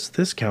counters this.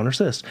 This counters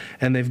this.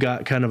 And they've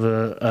got kind of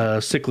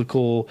a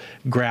cyclical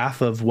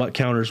graph of what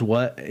counters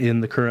what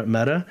in the current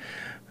meta.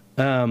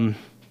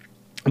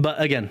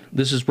 But again,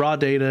 this is raw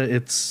data.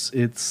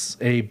 It's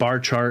a bar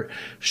chart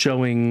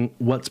showing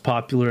what's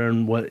popular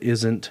and what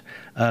isn't.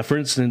 For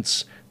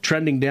instance,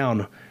 trending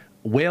down,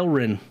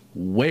 Whaleren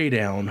way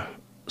down,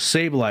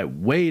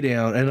 Sableye way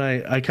down. And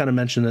I kind of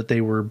mentioned that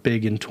they were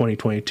big in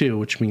 2022,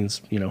 which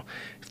means,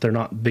 if they're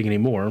not big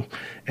anymore.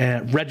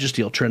 And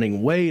Registeel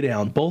trending way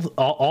down.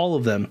 All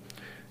of them,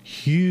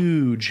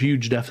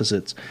 huge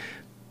deficits.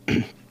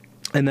 And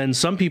then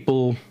some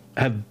people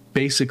have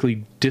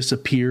basically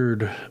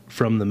disappeared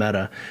from the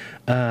meta.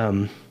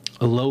 Alolan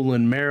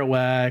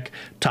Marowak,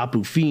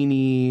 Tapu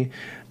Fini,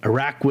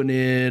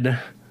 Araquanid,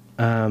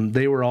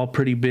 they were all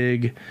pretty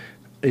big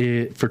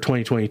for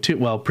 2022.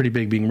 Well, pretty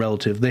big being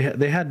relative.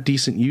 They had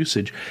decent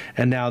usage,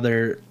 and now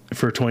they're,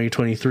 for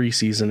 2023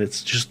 season,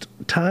 it's just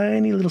a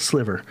tiny little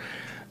sliver.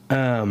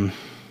 But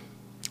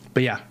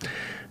yeah,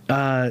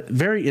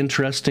 very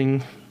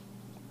interesting.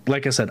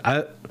 Like I said,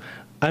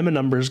 I'm a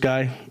numbers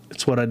guy.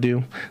 It's what I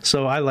do.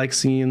 So I like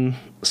seeing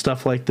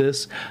stuff like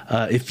this.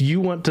 If you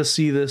want to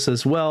see this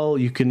as well,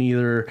 you can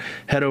either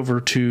head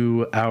over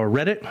to our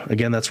Reddit.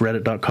 Again, that's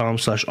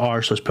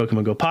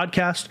reddit.com/r/Pokemon Go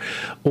podcast.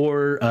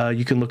 Or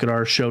you can look at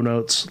our show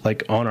notes,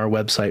 like on our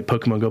website,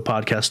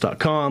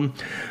 PokemonGoPodcast.com,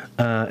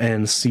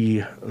 and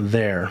see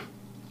there.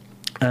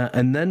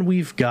 And then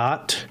we've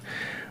got,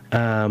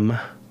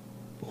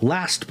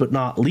 last but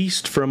not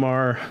least from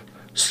our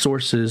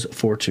sources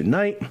for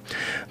tonight,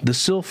 the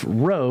Silph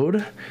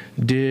Road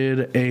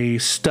did a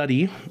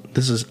study.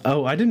 This is,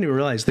 I didn't even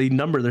realize they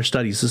number their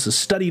studies. This is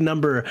study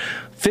number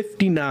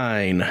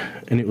 59,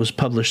 and it was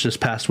published this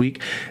past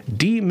week,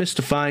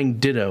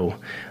 Demystifying Ditto,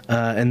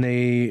 and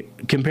they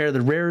compare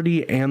the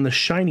rarity and the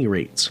shiny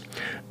rates.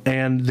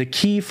 And the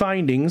key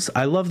findings,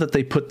 I love that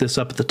they put this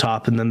up at the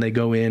top and then they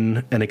go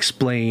in and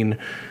explain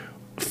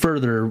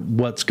further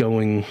what's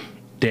going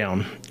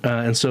down.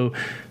 And so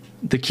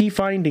the key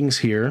findings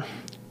here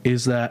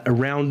is that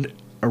around,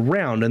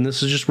 and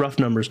this is just rough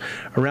numbers,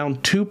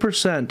 around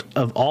 2%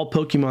 of all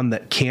Pokemon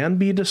that can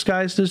be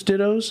disguised as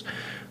Dittos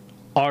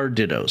are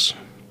Dittos.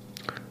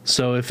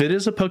 So if it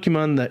is a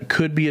Pokemon that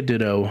could be a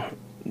Ditto,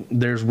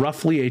 there's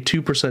roughly a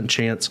 2%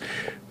 chance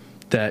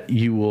that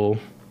you will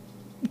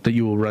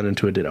run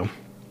into a Ditto.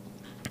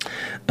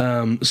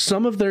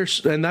 Some of their,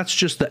 and that's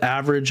just the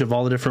average of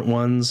all the different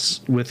ones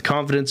with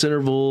confidence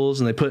intervals,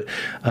 and they put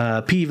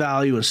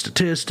p-value and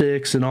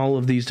statistics and all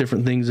of these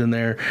different things in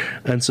there.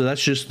 And so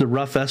that's just the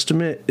rough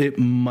estimate. It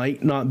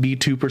might not be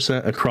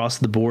 2% across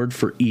the board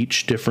for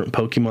each different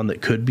Pokemon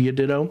that could be a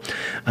Ditto,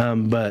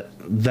 but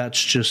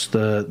that's just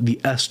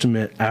the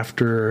estimate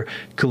after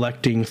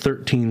collecting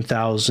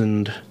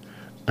 13,000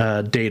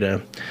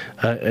 data.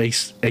 A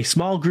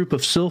small group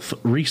of Silph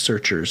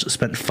researchers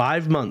spent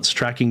 5 months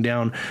tracking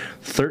down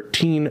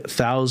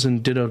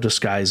 13,000 Ditto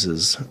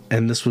disguises,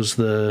 and this was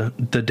the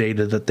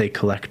data that they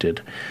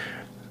collected.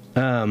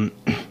 And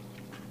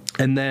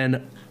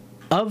then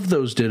of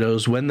those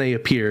Dittos, when they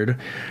appeared,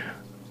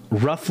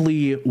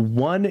 roughly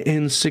 1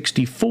 in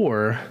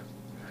 64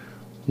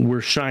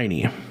 were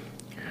shiny.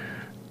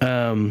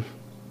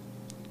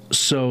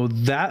 So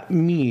that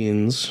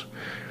means...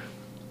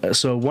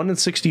 So 1 in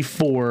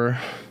 64,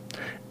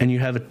 and you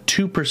have a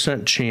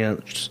 2%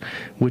 chance,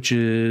 which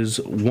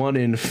is 1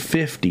 in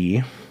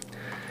 50.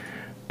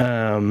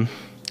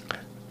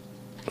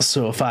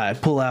 So if I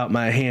pull out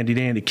my handy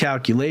dandy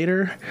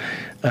calculator,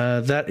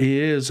 that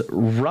is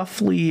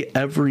roughly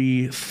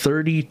every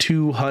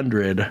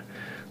 3,200.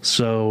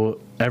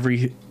 So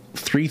every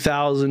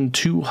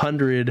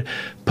 3,200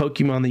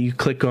 Pokemon that you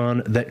click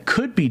on that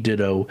could be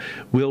Ditto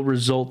will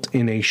result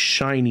in a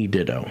shiny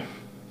Ditto.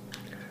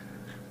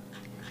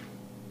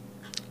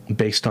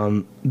 Based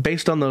on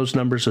those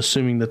numbers,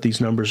 assuming that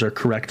these numbers are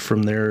correct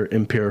from their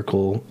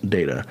empirical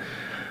data.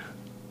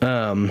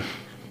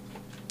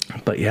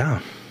 But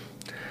yeah,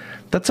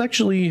 that's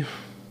actually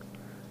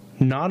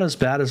not as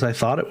bad as I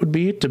thought it would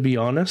be, to be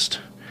honest.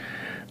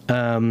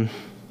 But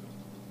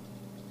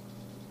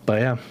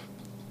yeah,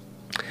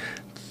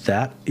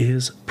 that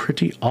is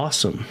pretty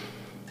awesome.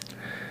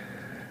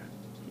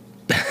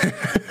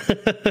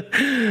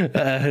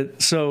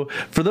 So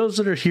for those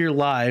that are here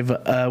live,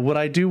 what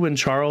I do when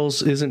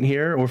Charles isn't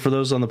here, or for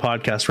those on the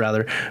podcast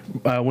rather,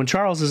 when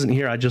Charles isn't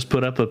here, I just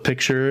put up a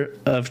picture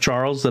of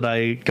Charles that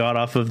I got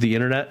off of the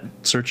internet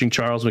searching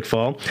Charles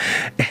McFall,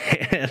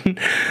 and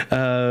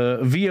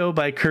VO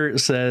by Kurt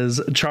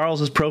says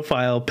Charles's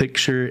profile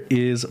picture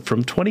is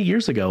from 20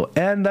 years ago,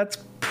 and that's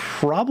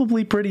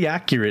probably pretty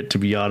accurate, to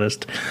be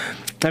honest.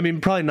 I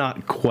mean, probably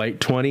not quite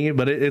 20,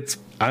 but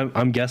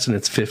I'm guessing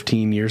it's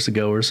 15 years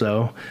ago or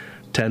so.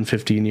 10,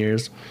 15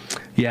 years.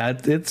 Yeah,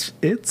 it's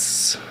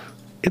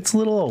a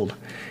little old.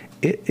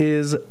 It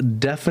is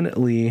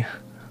definitely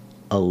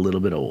a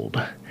little bit old.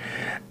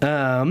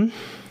 All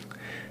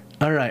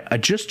right, I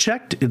just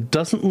checked. It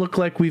doesn't look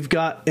like we've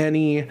got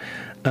any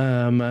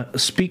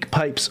speak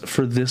pipes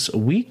for this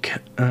week.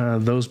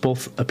 Those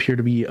both appear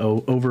to be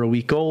over a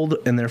week old,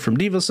 and they're from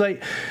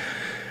DevaSite.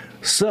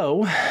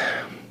 So,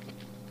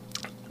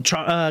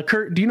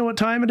 Kurt, do you know what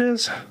time it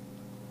is?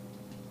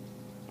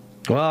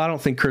 Well, I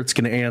don't think Kurt's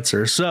going to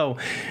answer. So,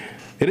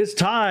 it is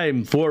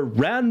time for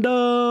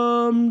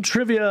Random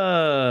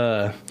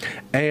Trivia.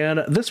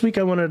 And this week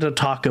I wanted to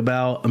talk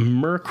about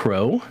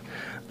Murkrow.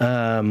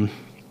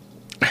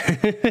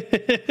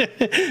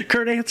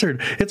 Kurt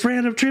answered. It's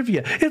random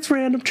trivia. It's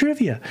random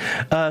trivia.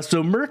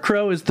 So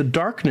Murkrow is the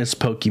darkness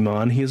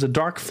Pokemon. He is a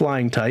dark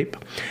flying type,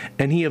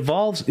 and he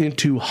evolves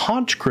into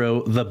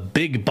Honchkrow, the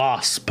big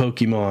boss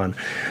Pokemon.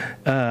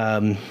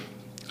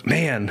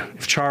 Man,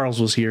 if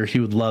Charles was here, he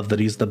would love that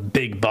he's the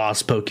big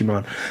boss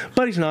Pokemon,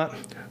 but he's not.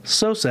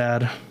 So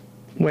sad.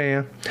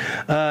 Well,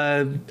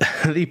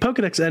 the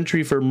Pokedex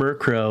entry for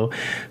Murkrow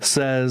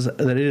says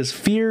that it is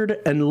feared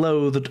and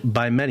loathed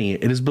by many.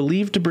 It is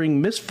believed to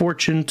bring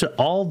misfortune to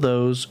all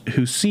those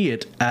who see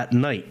it at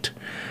night.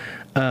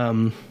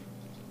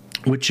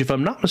 Which, if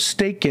I'm not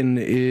mistaken,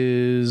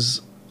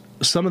 is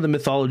some of the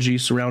mythology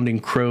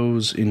surrounding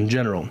crows in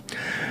general.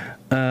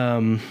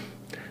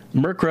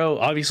 Murkrow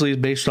obviously is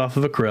based off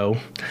of a crow.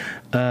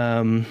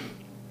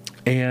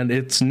 And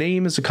its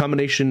name is a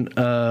combination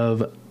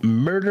of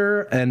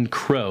murder and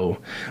crow.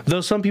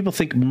 Though some people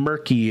think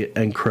murky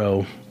and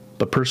crow,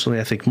 but personally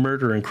I think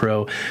murder and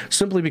crow,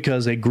 simply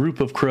because a group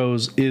of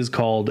crows is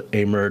called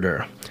a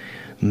murder.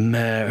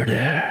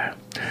 Murder.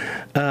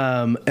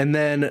 And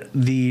then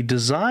the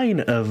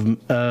design of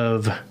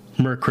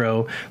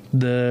Murkrow,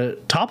 the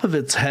top of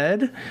its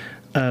head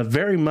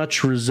very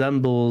much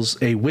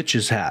resembles a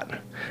witch's hat.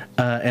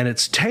 And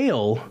its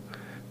tail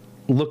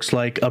looks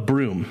like a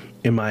broom,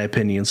 in my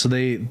opinion. So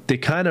they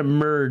kind of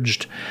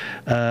merged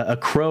a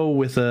crow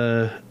with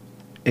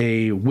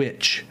a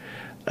witch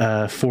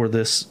for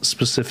this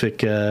specific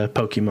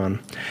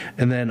Pokemon.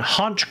 And then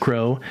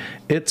Honchkrow,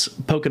 its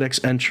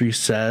Pokedex entry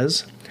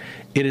says,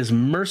 it is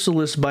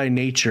merciless by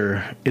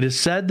nature. It is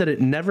said that it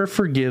never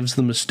forgives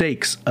the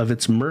mistakes of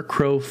its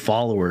Murkrow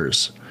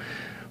followers.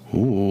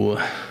 Ooh,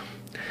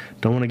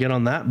 don't want to get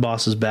on that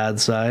boss's bad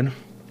side.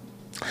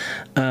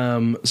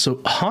 So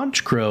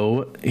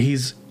Honchkrow,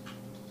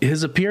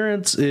 his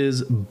appearance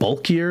is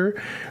bulkier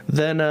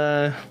than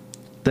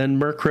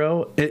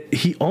Murkrow.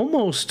 He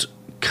almost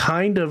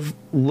kind of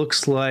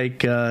looks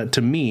like,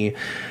 to me,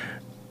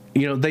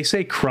 they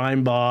say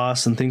crime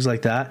boss and things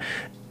like that.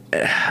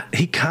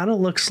 He kind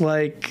of looks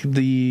like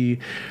the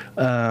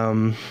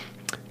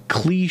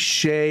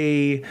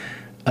cliche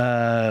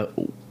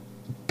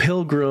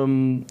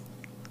pilgrim,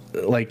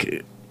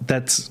 like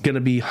that's going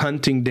to be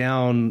hunting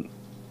down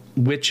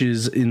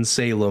witches in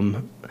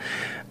Salem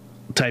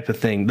type of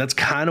thing. That's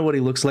kind of what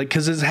he looks like,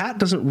 because his hat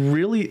doesn't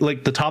really,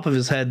 like the top of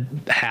his head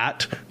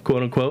hat,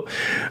 quote unquote,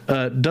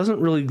 doesn't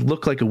really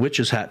look like a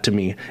witch's hat to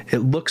me. It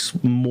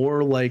looks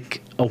more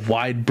like a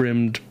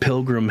wide-brimmed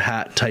pilgrim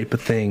hat type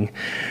of thing.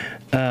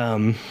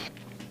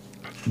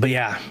 But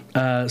yeah,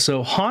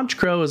 so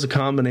Honchkrow is a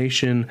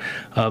combination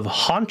of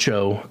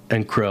Honcho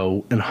and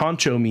Crow, and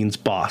Honcho means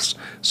boss,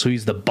 so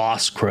he's the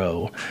boss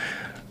crow.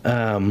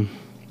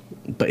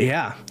 But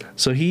yeah,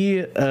 so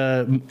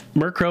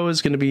Murkrow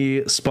is going to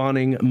be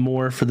spawning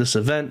more for this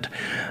event.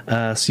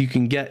 So you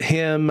can get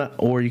him,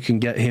 or you can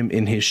get him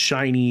in his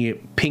shiny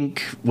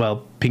pink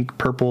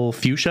purple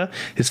fuchsia,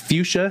 his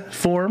fuchsia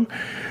form.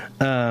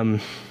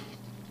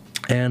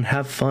 and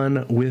have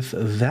fun with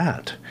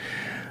that.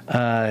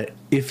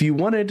 If you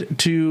wanted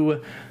to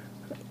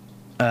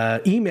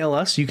email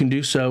us, you can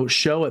do so,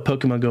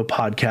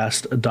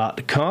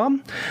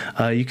 show@PokemonGoPodcast.com.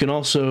 You can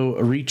also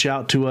reach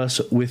out to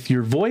us with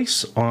your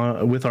voice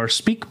with our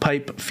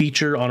SpeakPipe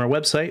feature on our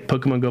website,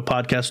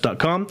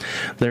 PokemonGoPodcast.com.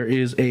 There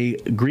is a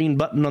green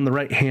button on the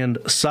right-hand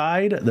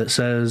side that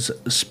says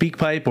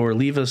SpeakPipe or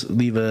leave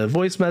a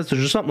voice message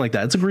or something like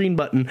that. It's a green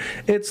button.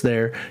 It's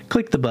there.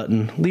 Click the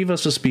button. Leave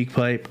us a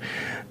SpeakPipe.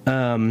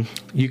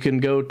 You can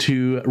go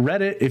to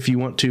Reddit if you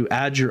want to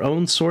add your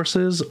own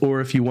sources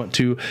or if you want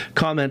to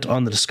comment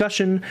on the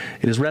discussion.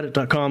 It is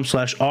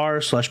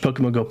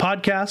reddit.com/r/Pokemon Go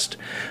Podcast.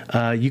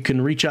 You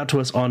can reach out to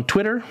us on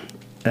Twitter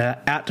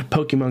at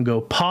Pokemon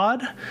Go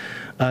Pod.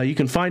 You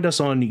can find us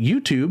on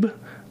YouTube,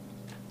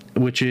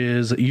 which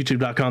is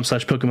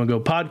youtube.com/Pokemon Go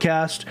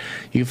Podcast.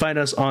 You can find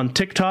us on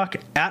TikTok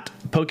at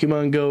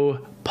Pokemon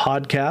Go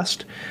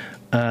Podcast.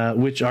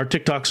 Which our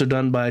TikToks are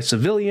done by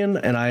Civilian,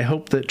 and I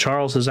hope that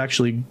Charles has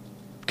actually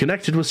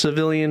connected with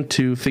Civilian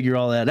to figure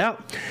all that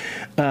out.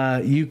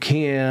 You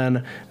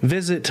can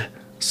visit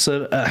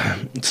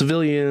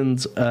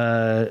Civilian's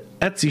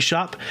Etsy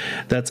shop.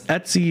 That's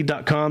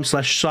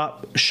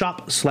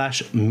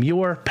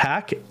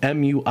etsy.com/shop/Muirpack,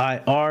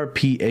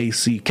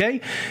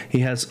 MUIRPACK. He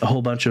has a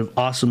whole bunch of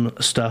awesome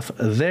stuff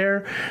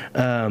there.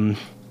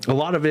 A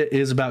lot of it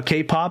is about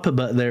K-pop,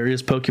 but there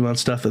is Pokemon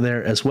stuff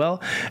there as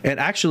well. And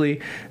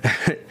actually,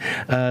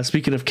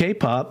 speaking of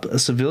K-pop, a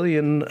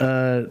Civilian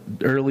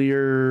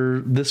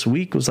earlier this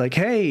week was like,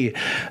 hey,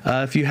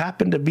 if you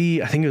happen to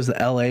be, I think it was the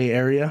LA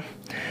area,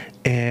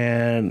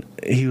 and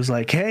he was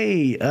like,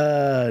 hey,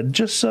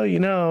 just so you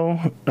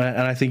know,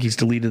 and I think he's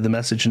deleted the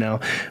message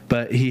now,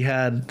 but he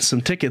had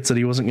some tickets that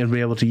he wasn't going to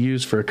be able to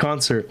use for a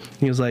concert.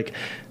 He was like,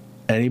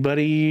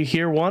 anybody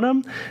here want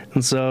them?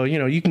 And so,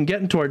 you can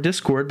get into our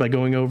Discord by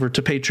going over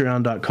to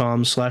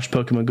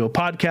patreon.com/Pokemon Go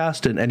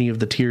Podcast, and any of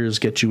the tiers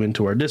get you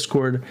into our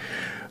Discord.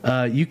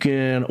 You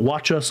can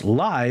watch us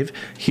live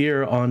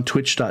here on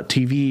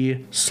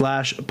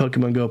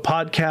twitch.tv/Pokemon Go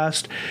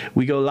Podcast.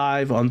 We go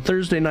live on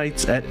Thursday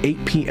nights at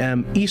 8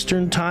 p.m.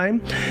 Eastern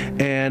Time,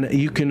 and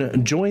you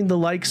can join the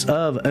likes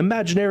of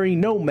Imaginary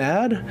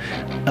Nomad,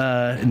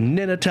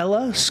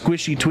 Ninatella,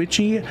 Squishy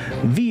Twitchy,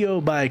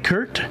 VO by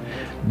Kurt,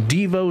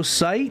 Devo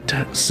Sight,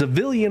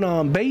 Civilian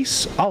on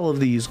Base, all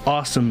of these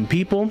awesome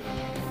people.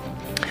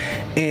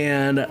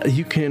 And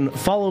you can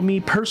follow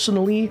me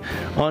personally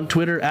on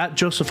Twitter at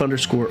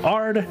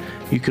Joseph_Ard.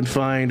 You can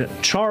find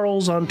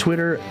Charles on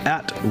Twitter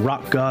at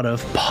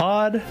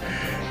RockGodOfPod.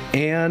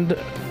 And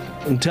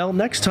until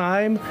next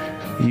time,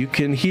 you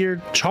can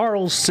hear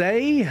Charles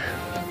say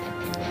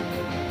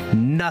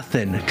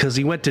nothing because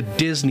he went to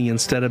Disney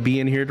instead of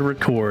being here to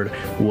record.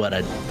 What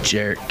a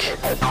jerk.